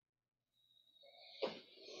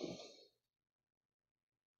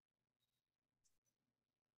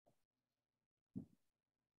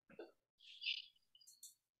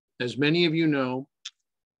 As many of you know,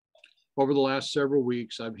 over the last several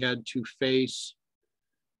weeks, I've had to face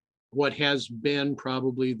what has been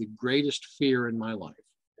probably the greatest fear in my life,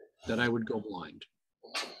 that I would go blind.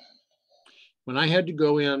 When I had to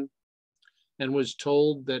go in and was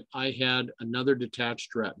told that I had another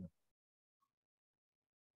detached retina,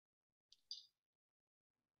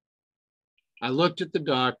 I looked at the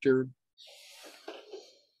doctor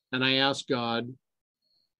and I asked God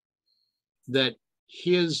that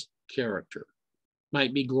his character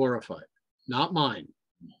might be glorified, not mine.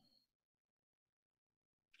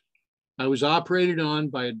 I was operated on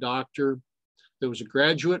by a doctor that was a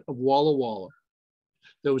graduate of Walla Walla,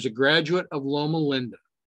 that was a graduate of Loma Linda,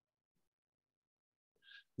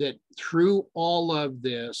 that through all of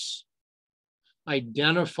this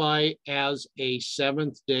identify as a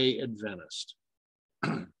Seventh-day Adventist.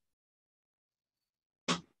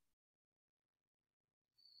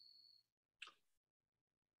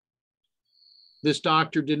 This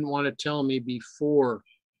doctor didn't want to tell me before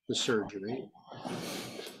the surgery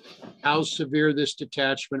how severe this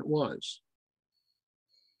detachment was,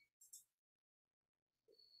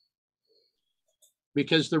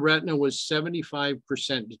 because the retina was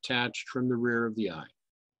 75% detached from the rear of the eye.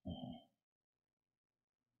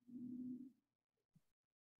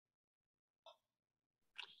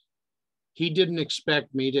 He didn't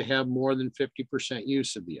expect me to have more than 50%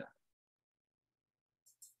 use of the eye.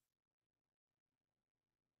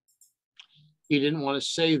 He didn't want to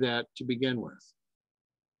say that to begin with.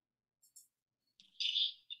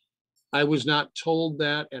 I was not told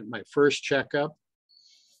that at my first checkup.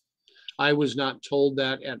 I was not told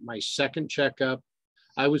that at my second checkup.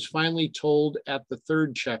 I was finally told at the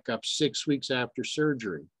third checkup, 6 weeks after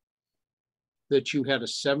surgery, that you had a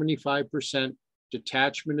 75%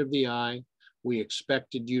 detachment of the eye. We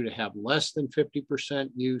expected you to have less than 50%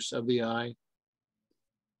 use of the eye.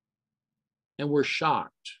 And we're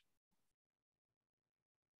shocked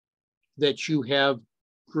that you have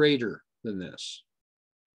greater than this.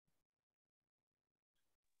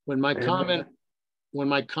 When my comment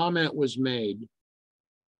was made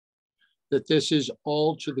that this is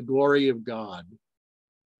all to the glory of God,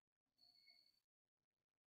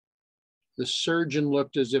 the surgeon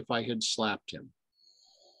looked as if I had slapped him.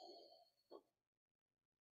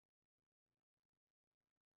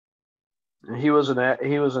 He was an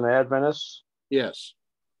Adventist? Yes.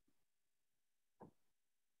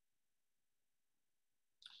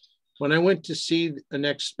 When I went to see the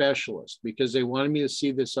next specialist, because they wanted me to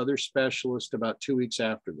see this other specialist about 2 weeks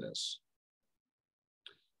after this,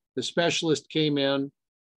 the specialist came in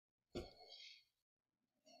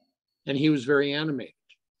and he was very animated.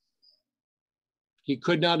 He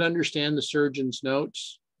could not understand the surgeon's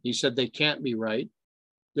notes. He said they can't be right.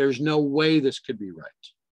 There's no way this could be right.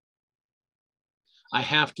 I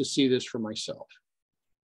have to see this for myself.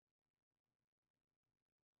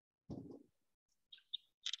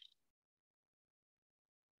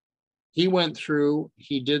 He went through,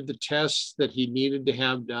 he did the tests that he needed to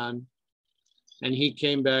have done, and he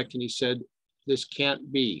came back and he said, this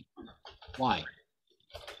can't be. Why?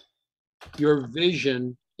 Your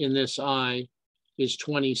vision in this eye is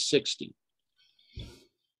 20/60.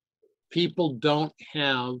 People don't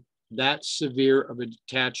have that severe of a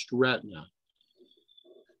detached retina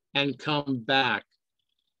and come back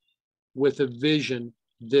with a vision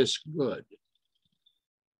this good.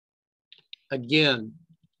 Again,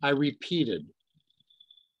 I repeated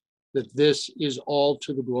that this is all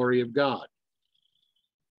to the glory of God.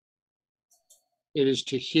 It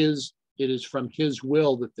is from his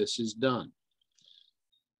will that this is done.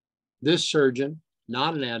 This surgeon,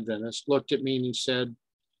 not an Adventist, looked at me and he said,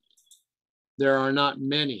 there are not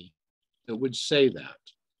many that would say that.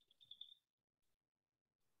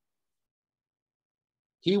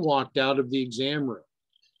 He walked out of the exam room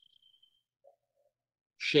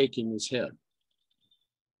shaking his head.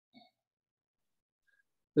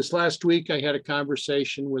 This last week, I had a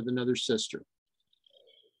conversation with another sister.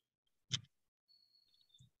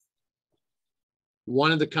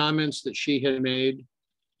 One of the comments that she had made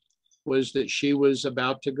was that she was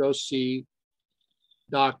about to go see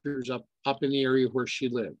doctors up in the area where she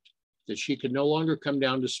lived, that she could no longer come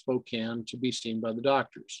down to Spokane to be seen by the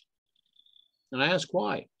doctors. And I asked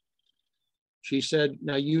why. She said,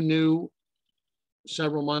 now you knew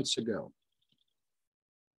several months ago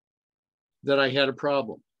that I had a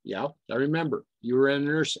problem. Yeah, I remember. You were in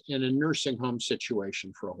a nursing home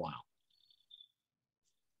situation for a while.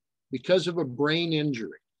 Because of a brain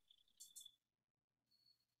injury,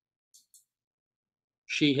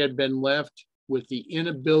 she had been left with the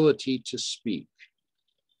inability to speak.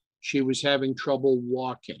 She was having trouble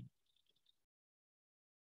walking.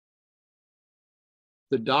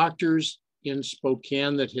 The doctors in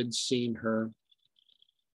Spokane that had seen her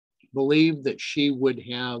believed that she would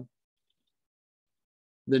have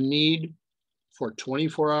the need for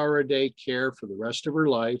 24-hour-a-day care for the rest of her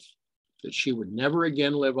life, that she would never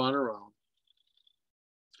again live on her own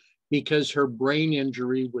because her brain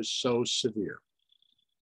injury was so severe.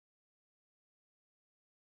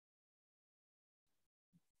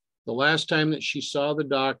 The last time that she saw the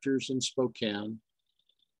doctors in Spokane,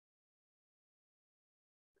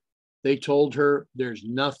 they told her, there's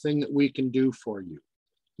nothing that we can do for you.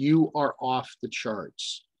 You are off the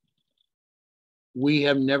charts. We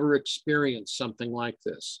have never experienced something like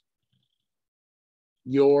this.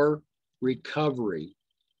 Your recovery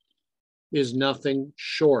is nothing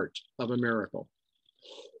short of a miracle.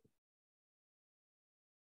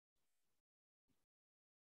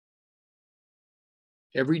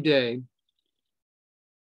 Every day,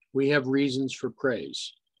 we have reasons for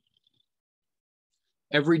praise.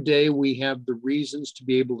 Every day, we have the reasons to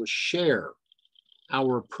be able to share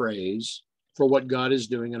our praise for what God is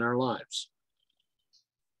doing in our lives.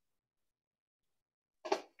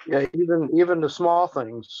 Yeah, even the small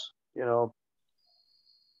things, we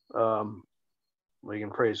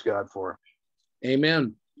can praise God for.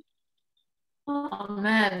 Amen.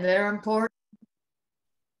 Amen. They're important.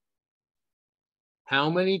 How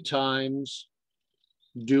many times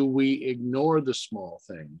do we ignore the small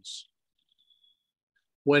things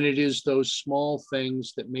when it is those small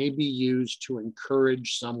things that may be used to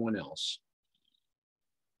encourage someone else?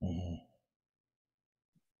 Mm-hmm.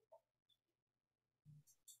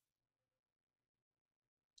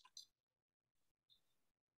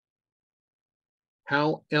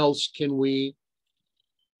 How else can we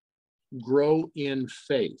grow in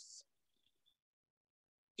faith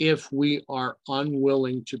if we are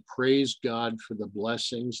unwilling to praise God for the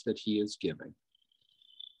blessings that he is giving?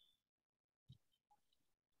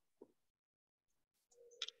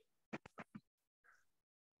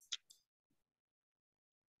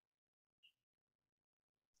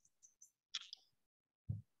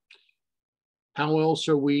 How else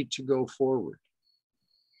are we to go forward?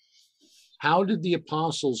 How did the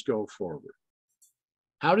apostles go forward?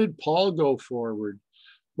 How did Paul go forward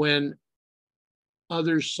when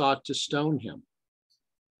others sought to stone him?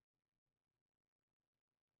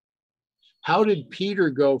 How did Peter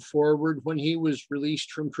go forward when he was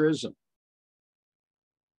released from prison?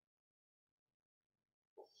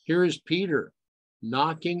 Here is Peter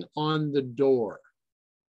knocking on the door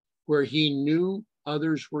where he knew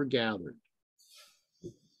others were gathered.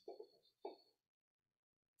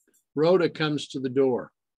 Rhoda comes to the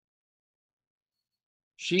door.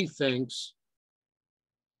 She thinks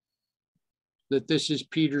that this is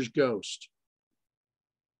Peter's ghost.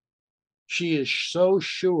 She is so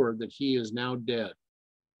sure that he is now dead,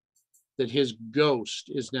 that his ghost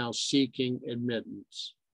is now seeking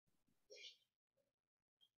admittance.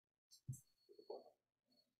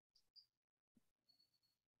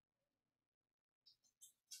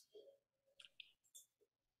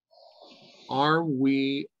 Are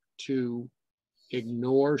we to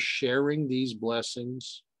ignore sharing these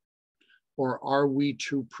blessings, or are we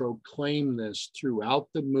to proclaim this throughout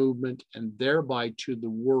the movement and thereby to the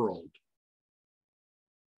world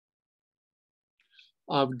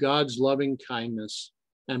of God's loving kindness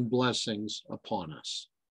and blessings upon us?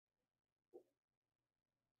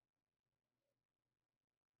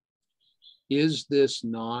 Is this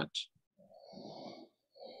not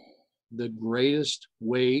the greatest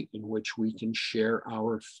way in which we can share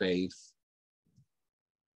our faith?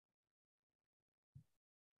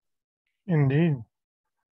 Indeed.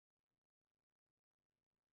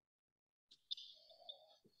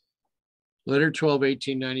 Letter 12,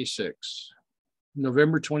 1896.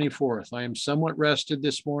 November 24th. I am somewhat rested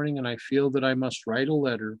this morning, and I feel that I must write a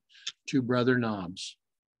letter to Brother Nobbs.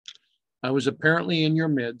 I was apparently in your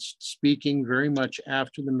midst, speaking very much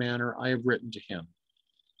after the manner I have written to him.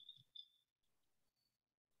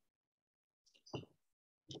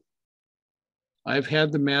 I've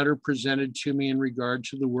had the matter presented to me in regard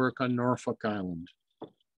to the work on Norfolk Island.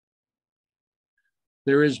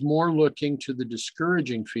 There is more looking to the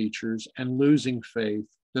discouraging features and losing faith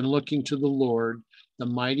than looking to the Lord, the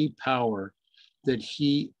mighty power that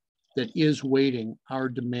is waiting our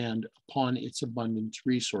demand upon its abundant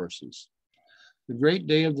resources. The great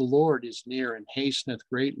day of the Lord is near and hasteneth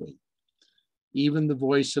greatly. Even the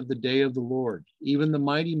voice of the day of the Lord, even the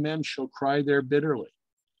mighty men shall cry there bitterly.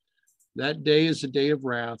 That day is a day of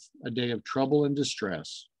wrath, a day of trouble and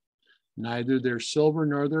distress. Neither their silver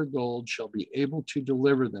nor their gold shall be able to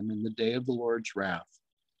deliver them in the day of the Lord's wrath.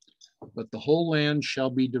 But the whole land shall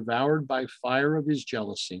be devoured by fire of his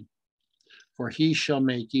jealousy, for he shall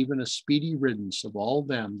make even a speedy riddance of all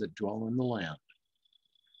them that dwell in the land.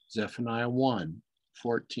 Zephaniah 1,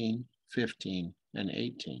 14, 15, and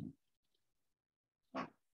 18. The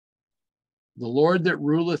Lord that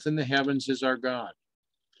ruleth in the heavens is our God.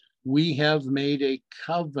 We have made a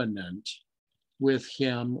covenant with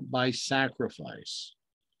him by sacrifice.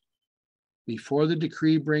 Before the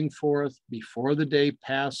decree bring forth, before the day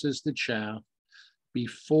passes the chaff,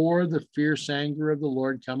 before the fierce anger of the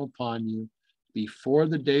Lord come upon you, before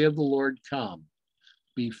the day of the Lord come,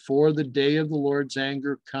 before the day of the Lord's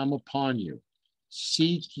anger come upon you,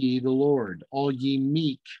 seek ye the Lord, all ye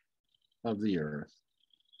meek of the earth,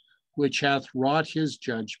 which hath wrought his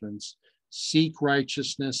judgments. Seek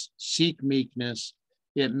righteousness, seek meekness.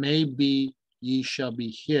 It may be ye shall be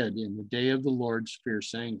hid in the day of the Lord's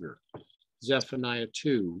fierce anger. Zephaniah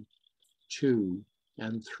 2, 2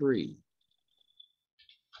 and 3.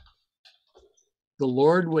 The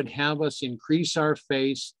Lord would have us increase our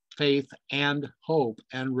faith and hope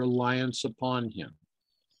and reliance upon him.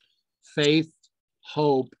 Faith,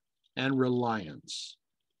 hope, and reliance.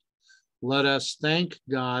 Let us thank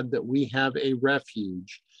God that we have a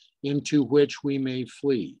refuge into which we may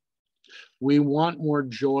flee. We want more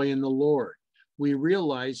joy in the Lord. We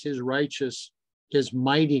realize his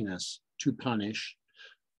mightiness to punish.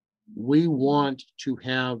 We want to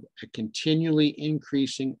have a continually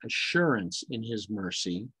increasing assurance in his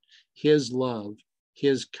mercy, his love,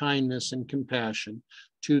 his kindness and compassion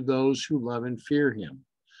to those who love and fear him.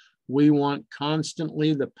 We want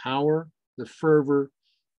constantly the power, the fervor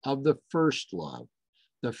of the first love,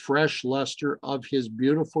 the fresh luster of his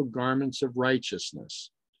beautiful garments of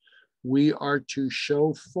righteousness. We are to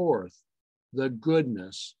show forth the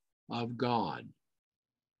goodness of God.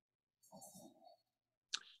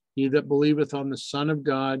 He that believeth on the Son of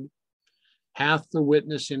God hath the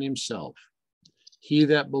witness in himself. He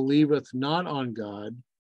that believeth not on God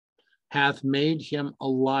hath made him a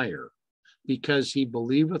liar, because he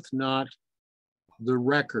believeth not the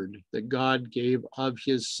record that God gave of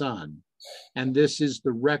his Son. And this is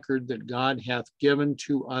the record that God hath given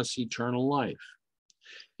to us eternal life.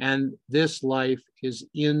 And this life is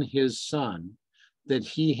in his Son, that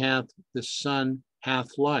he hath, the Son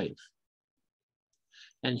hath life.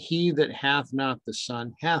 And he that hath not the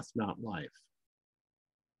Son hath not life.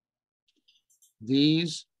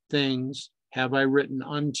 These things have I written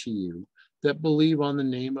unto you that believe on the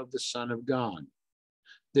name of the Son of God,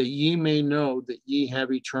 that ye may know that ye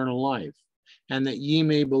have eternal life, and that ye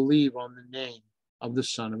may believe on the name of the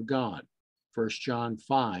Son of God. 1 John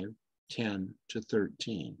 5, 10 to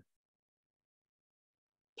 13.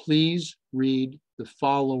 Please read the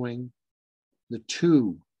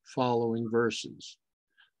two following verses.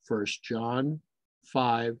 1 John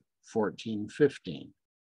 5, 14, 15.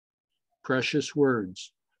 Precious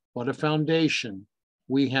words, what a foundation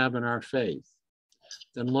we have in our faith.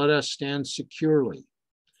 Then let us stand securely.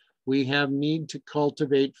 We have need to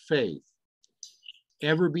cultivate faith.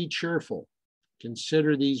 Ever be cheerful.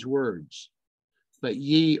 Consider these words. But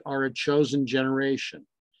ye are a chosen generation,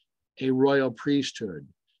 a royal priesthood,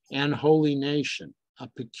 and holy nation, a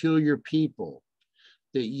peculiar people,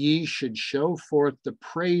 that ye should show forth the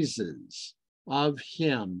praises of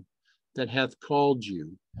him that hath called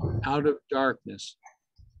you out of darkness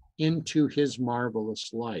into his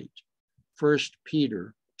marvelous light. 1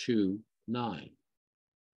 Peter 2, 9.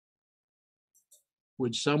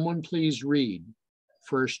 Would someone please read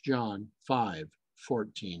 1 John 5,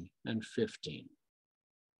 14 and 15?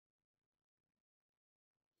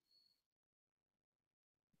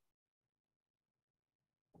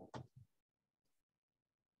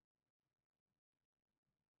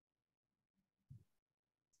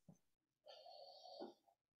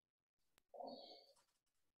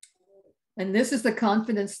 And this is the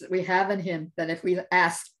confidence that we have in him, that if we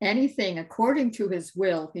ask anything according to his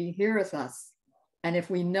will, he heareth us. And if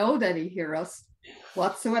we know that he hear us,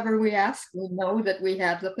 whatsoever we ask, we know that we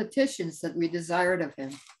have the petitions that we desired of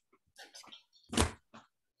him.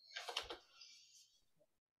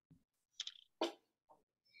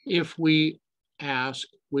 If we ask,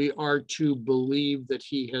 we are to believe that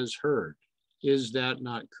he has heard. Is that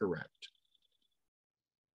not correct?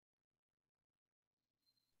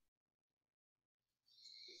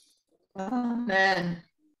 Amen.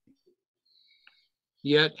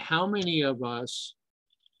 Yet, how many of us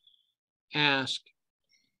ask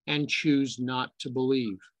and choose not to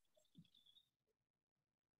believe?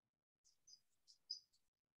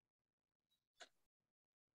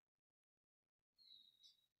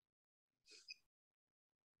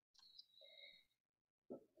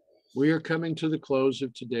 We are coming to the close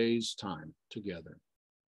of today's time together.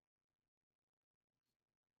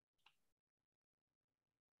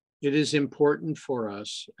 It is important for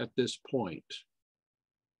us at this point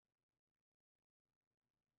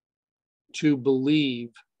to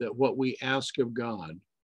believe that what we ask of God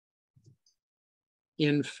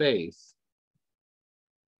in faith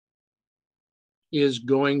is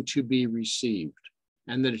going to be received,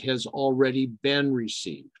 and that it has already been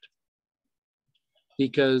received.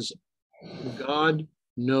 Because God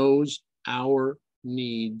knows our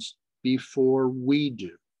needs before we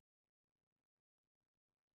do.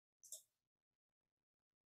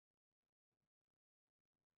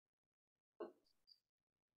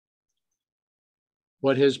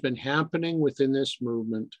 What has been happening within this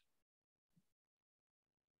movement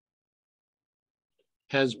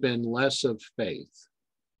has been less of faith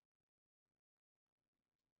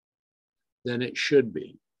than it should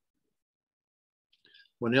be.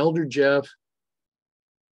 When Elder Jeff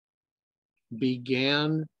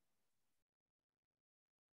began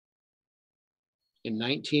in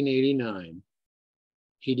 1989,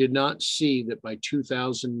 he did not see that by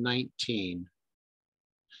 2019,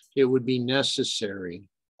 it would be necessary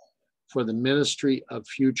for the Ministry of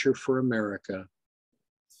Future for America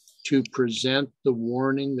to present the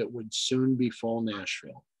warning that would soon befall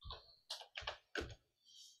Nashville.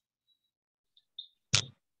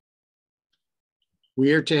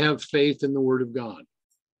 We are to have faith in the Word of God.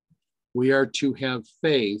 We are to have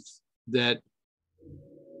faith that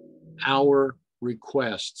our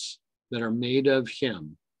requests that are made of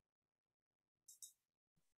Him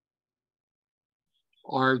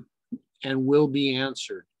are and will be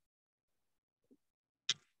answered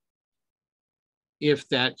if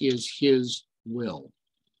that is His will.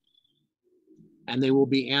 And they will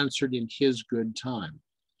be answered in His good time.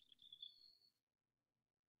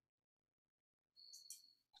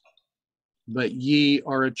 But ye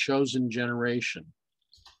are a chosen generation,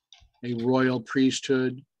 a royal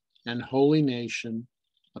priesthood and holy nation,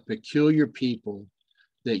 a peculiar people,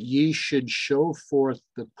 that ye should show forth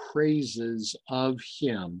the praises of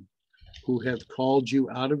him who hath called you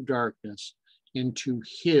out of darkness into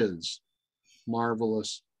his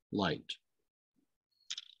marvelous light.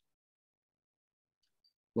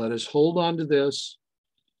 Let us hold on to this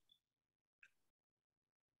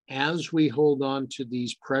as we hold on to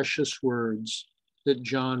these precious words that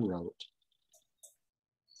John wrote.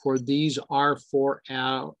 For these are for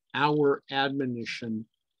our admonition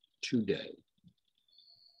today.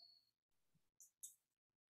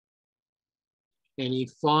 Any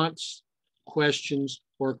thoughts, questions,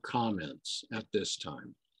 or comments at this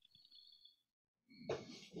time?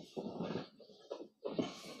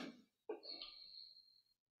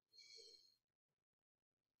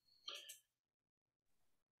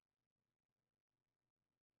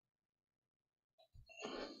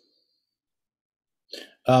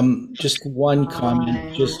 Just one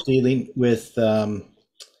comment, just dealing with the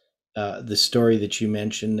story that you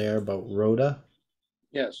mentioned there about Rhoda.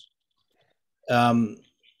 Yes.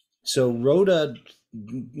 So Rhoda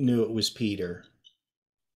knew it was Peter.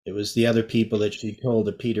 It was the other people that she told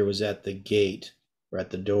that Peter was at the gate or at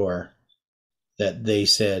the door that they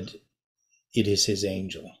said, it is his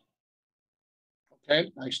angel.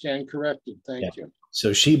 Okay, I stand corrected. Thank you.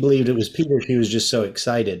 So she believed it was Peter. She was just so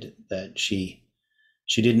excited that she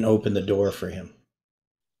didn't open the door for him.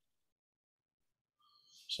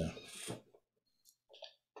 So.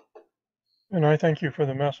 And I thank you for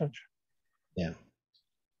the message. Yeah.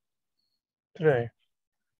 Today.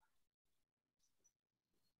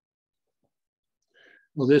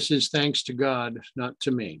 Well, this is thanks to God, not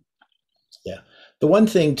to me. Yeah. The one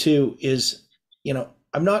thing too is,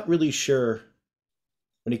 I'm not really sure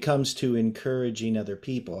when it comes to encouraging other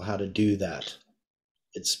people how to do that.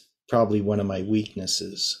 It's probably one of my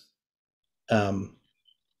weaknesses. One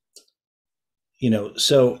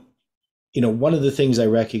of the things I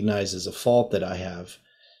recognize as a fault that I have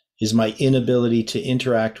is my inability to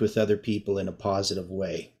interact with other people in a positive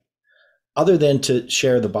way. Other than to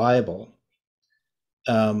share the Bible,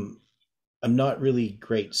 I'm not really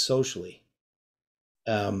great socially.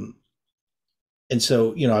 And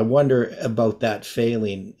so, I wonder about that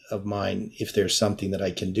failing of mine, if there's something that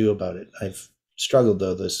I can do about it. I've struggled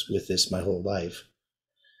with this my whole life.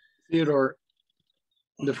 Theodore,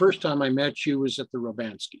 the first time I met you was at the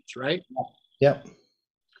Robanskis, right? Yep.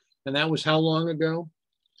 And that was how long ago?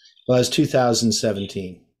 Well, it was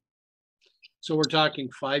 2017. So we're talking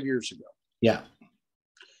 5 years ago. Yeah.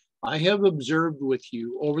 I have observed with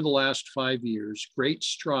you over the last 5 years great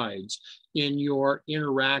strides in your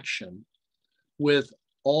interaction with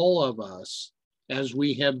all of us as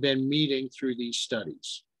we have been meeting through these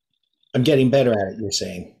studies. I'm getting better at it, you're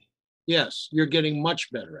saying? Yes, you're getting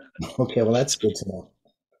much better at it. Okay, well, that's good to know.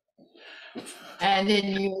 And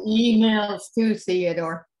in your emails too,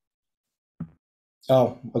 Theodore.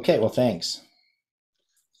 Oh, okay, well, thanks.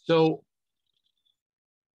 So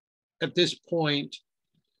at this point,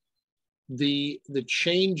 the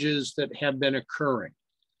changes that have been occurring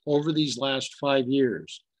over these last 5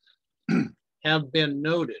 years have been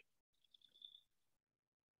noted.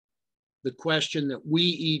 The question that we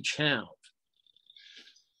each have,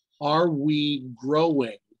 are we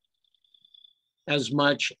growing as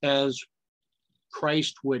much as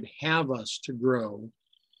Christ would have us to grow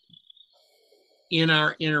in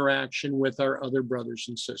our interaction with our other brothers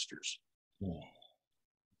and sisters?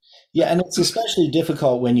 Yeah, and it's especially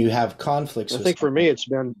difficult when you have conflicts. I think for me, it's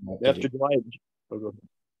been after Dwight. Sorry,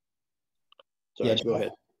 Yeah, go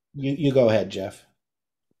ahead. You go ahead, Jeff.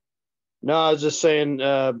 No, I was just saying,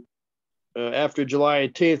 after July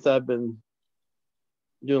 18th, I've been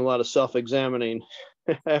doing a lot of self-examining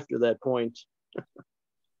after that point.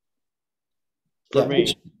 For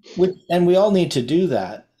me. And we all need to do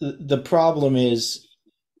that. The problem is,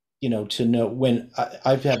 to know when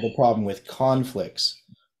I've had the problem with conflicts.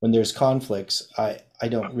 When there's conflicts, I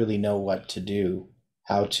don't really know what to do,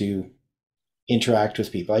 how to interact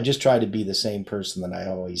with people. I just try to be the same person that I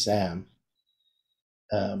always am.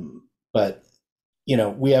 But,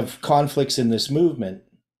 we have conflicts in this movement.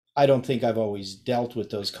 I don't think I've always dealt with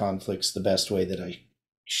those conflicts the best way that I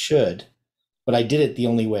should, but I did it the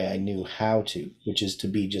only way I knew how to, which is to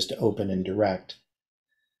be just open and direct.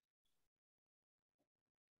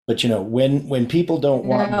 But, when people don't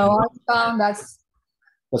want... No, I found that's...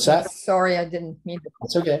 What's that? Sorry, I didn't mean to...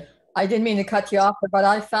 That's okay. I didn't mean to cut you off, but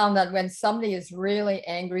I found that when somebody is really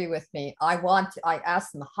angry with me, I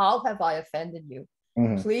ask them, how have I offended you?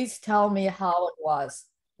 Mm-hmm. Please tell me how it was.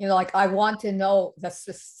 I want to know the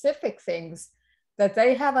specific things that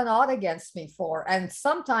they have an odd against me for. And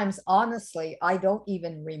sometimes, honestly, I don't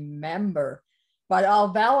even remember, but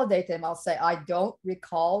I'll validate them. I'll say, I don't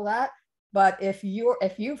recall that. But if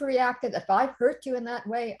you've reacted, if I've hurt you in that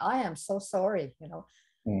way, I am so sorry,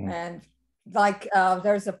 Mm-hmm. And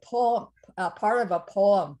there's a poem, part of a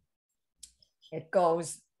poem. It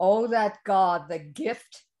goes, oh, that God, the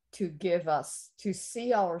gift to give us, to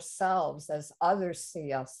see ourselves as others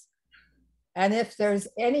see us. And if there's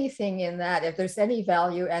anything in that, if there's any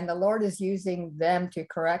value, and the Lord is using them to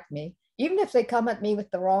correct me, even if they come at me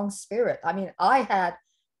with the wrong spirit. I mean, I had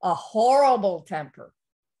a horrible temper,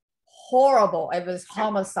 horrible. It was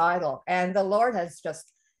homicidal. And the Lord has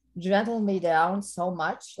just gentled me down so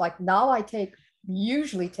much. Like now I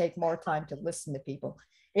usually take more time to listen to people.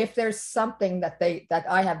 If there's something that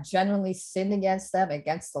I have genuinely sinned against them,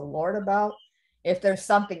 against the Lord about, if there's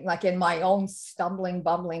something like in my own stumbling,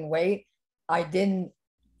 bumbling way, I didn't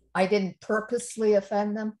purposely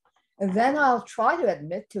offend them. And then I'll try to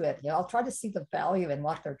admit to it. I'll try to see the value in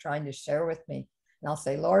what they're trying to share with me. And I'll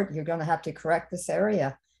say, Lord, you're going to have to correct this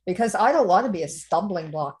area because I don't want to be a stumbling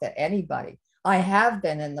block to anybody. I have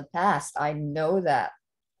been in the past. I know that.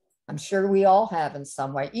 I'm sure we all have in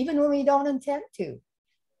some way, even when we don't intend to.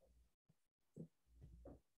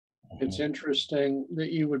 It's interesting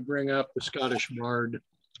that you would bring up the Scottish bard,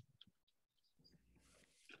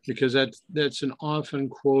 because that's an often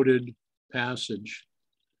quoted passage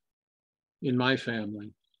in my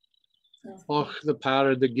family. Och, the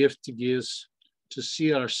power, the gift to give us to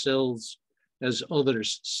see ourselves as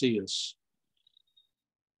others see us.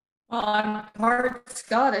 Well, I'm part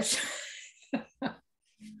Scottish.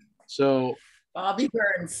 So, Bobby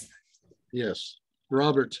Burns. yes,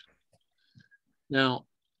 Robert. Now,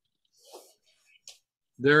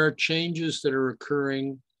 there are changes that are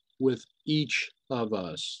occurring with each of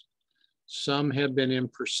us. Some have been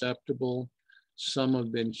imperceptible, some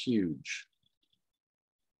have been huge.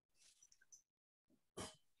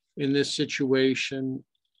 In this situation,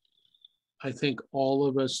 I think all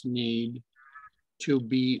of us need to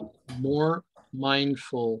be more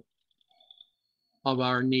mindful of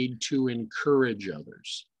our need to encourage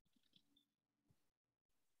others.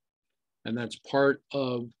 And that's part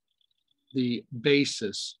of the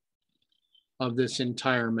basis of this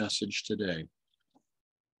entire message today.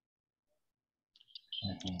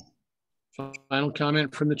 Final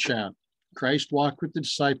comment from the chat. Christ walked with the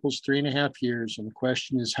disciples 3.5 years, and the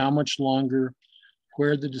question is how much longer,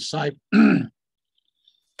 where the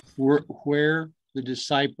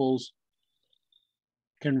disciples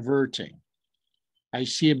converting. I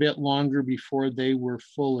see a bit longer before they were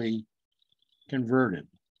fully converted.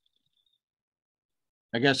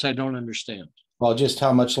 I guess I don't understand. Well, just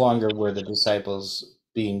how much longer were the disciples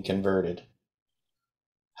being converted?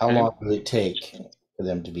 How long did it take for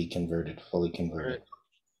them to be converted, fully converted?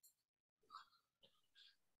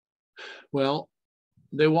 Well,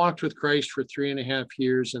 they walked with Christ for 3.5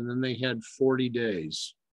 years, and then they had 40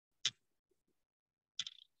 days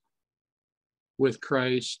with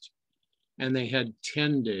Christ, and they had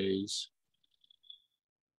 10 days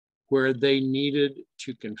where they needed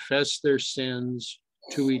to confess their sins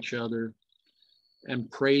to each other and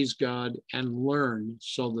praise God and learn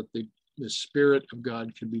so that the Spirit of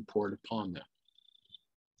God could be poured upon them.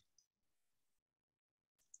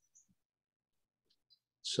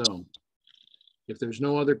 So, if there's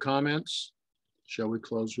no other comments, shall we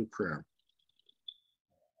close with prayer?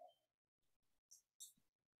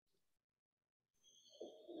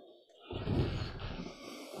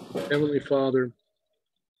 Heavenly Father,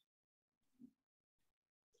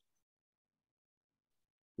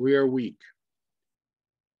 we are weak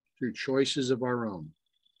through choices of our own.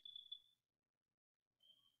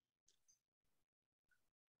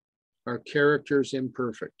 Our character is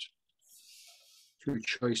imperfect through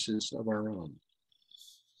choices of our own.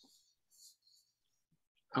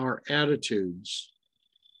 Our attitudes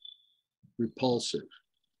repulsive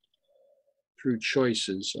through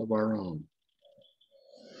choices of our own.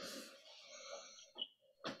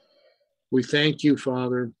 We thank you,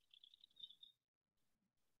 Father,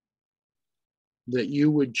 that you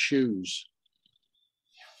would choose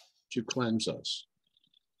to cleanse us,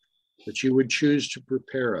 that you would choose to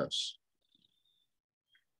prepare us,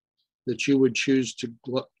 that you would choose to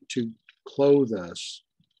clothe us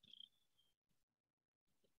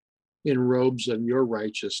in robes of your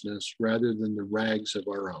righteousness rather than the rags of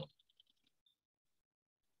our own.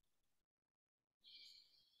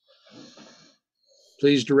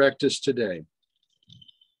 Please direct us today.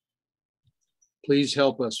 Please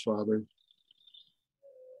help us, Father,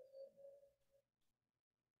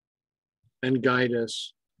 and guide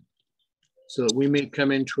us so that we may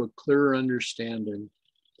come into a clearer understanding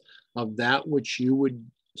of that which you would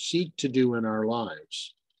seek to do in our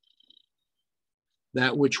lives,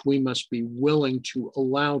 that which we must be willing to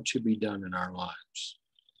allow to be done in our lives,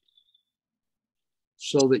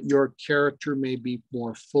 so that your character may be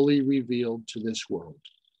more fully revealed to this world.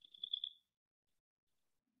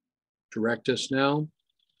 Direct us now.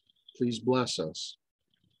 Please bless us.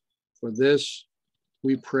 For this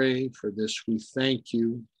we pray, for this we thank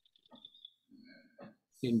you.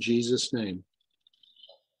 In Jesus' name,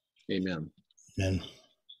 amen. Amen.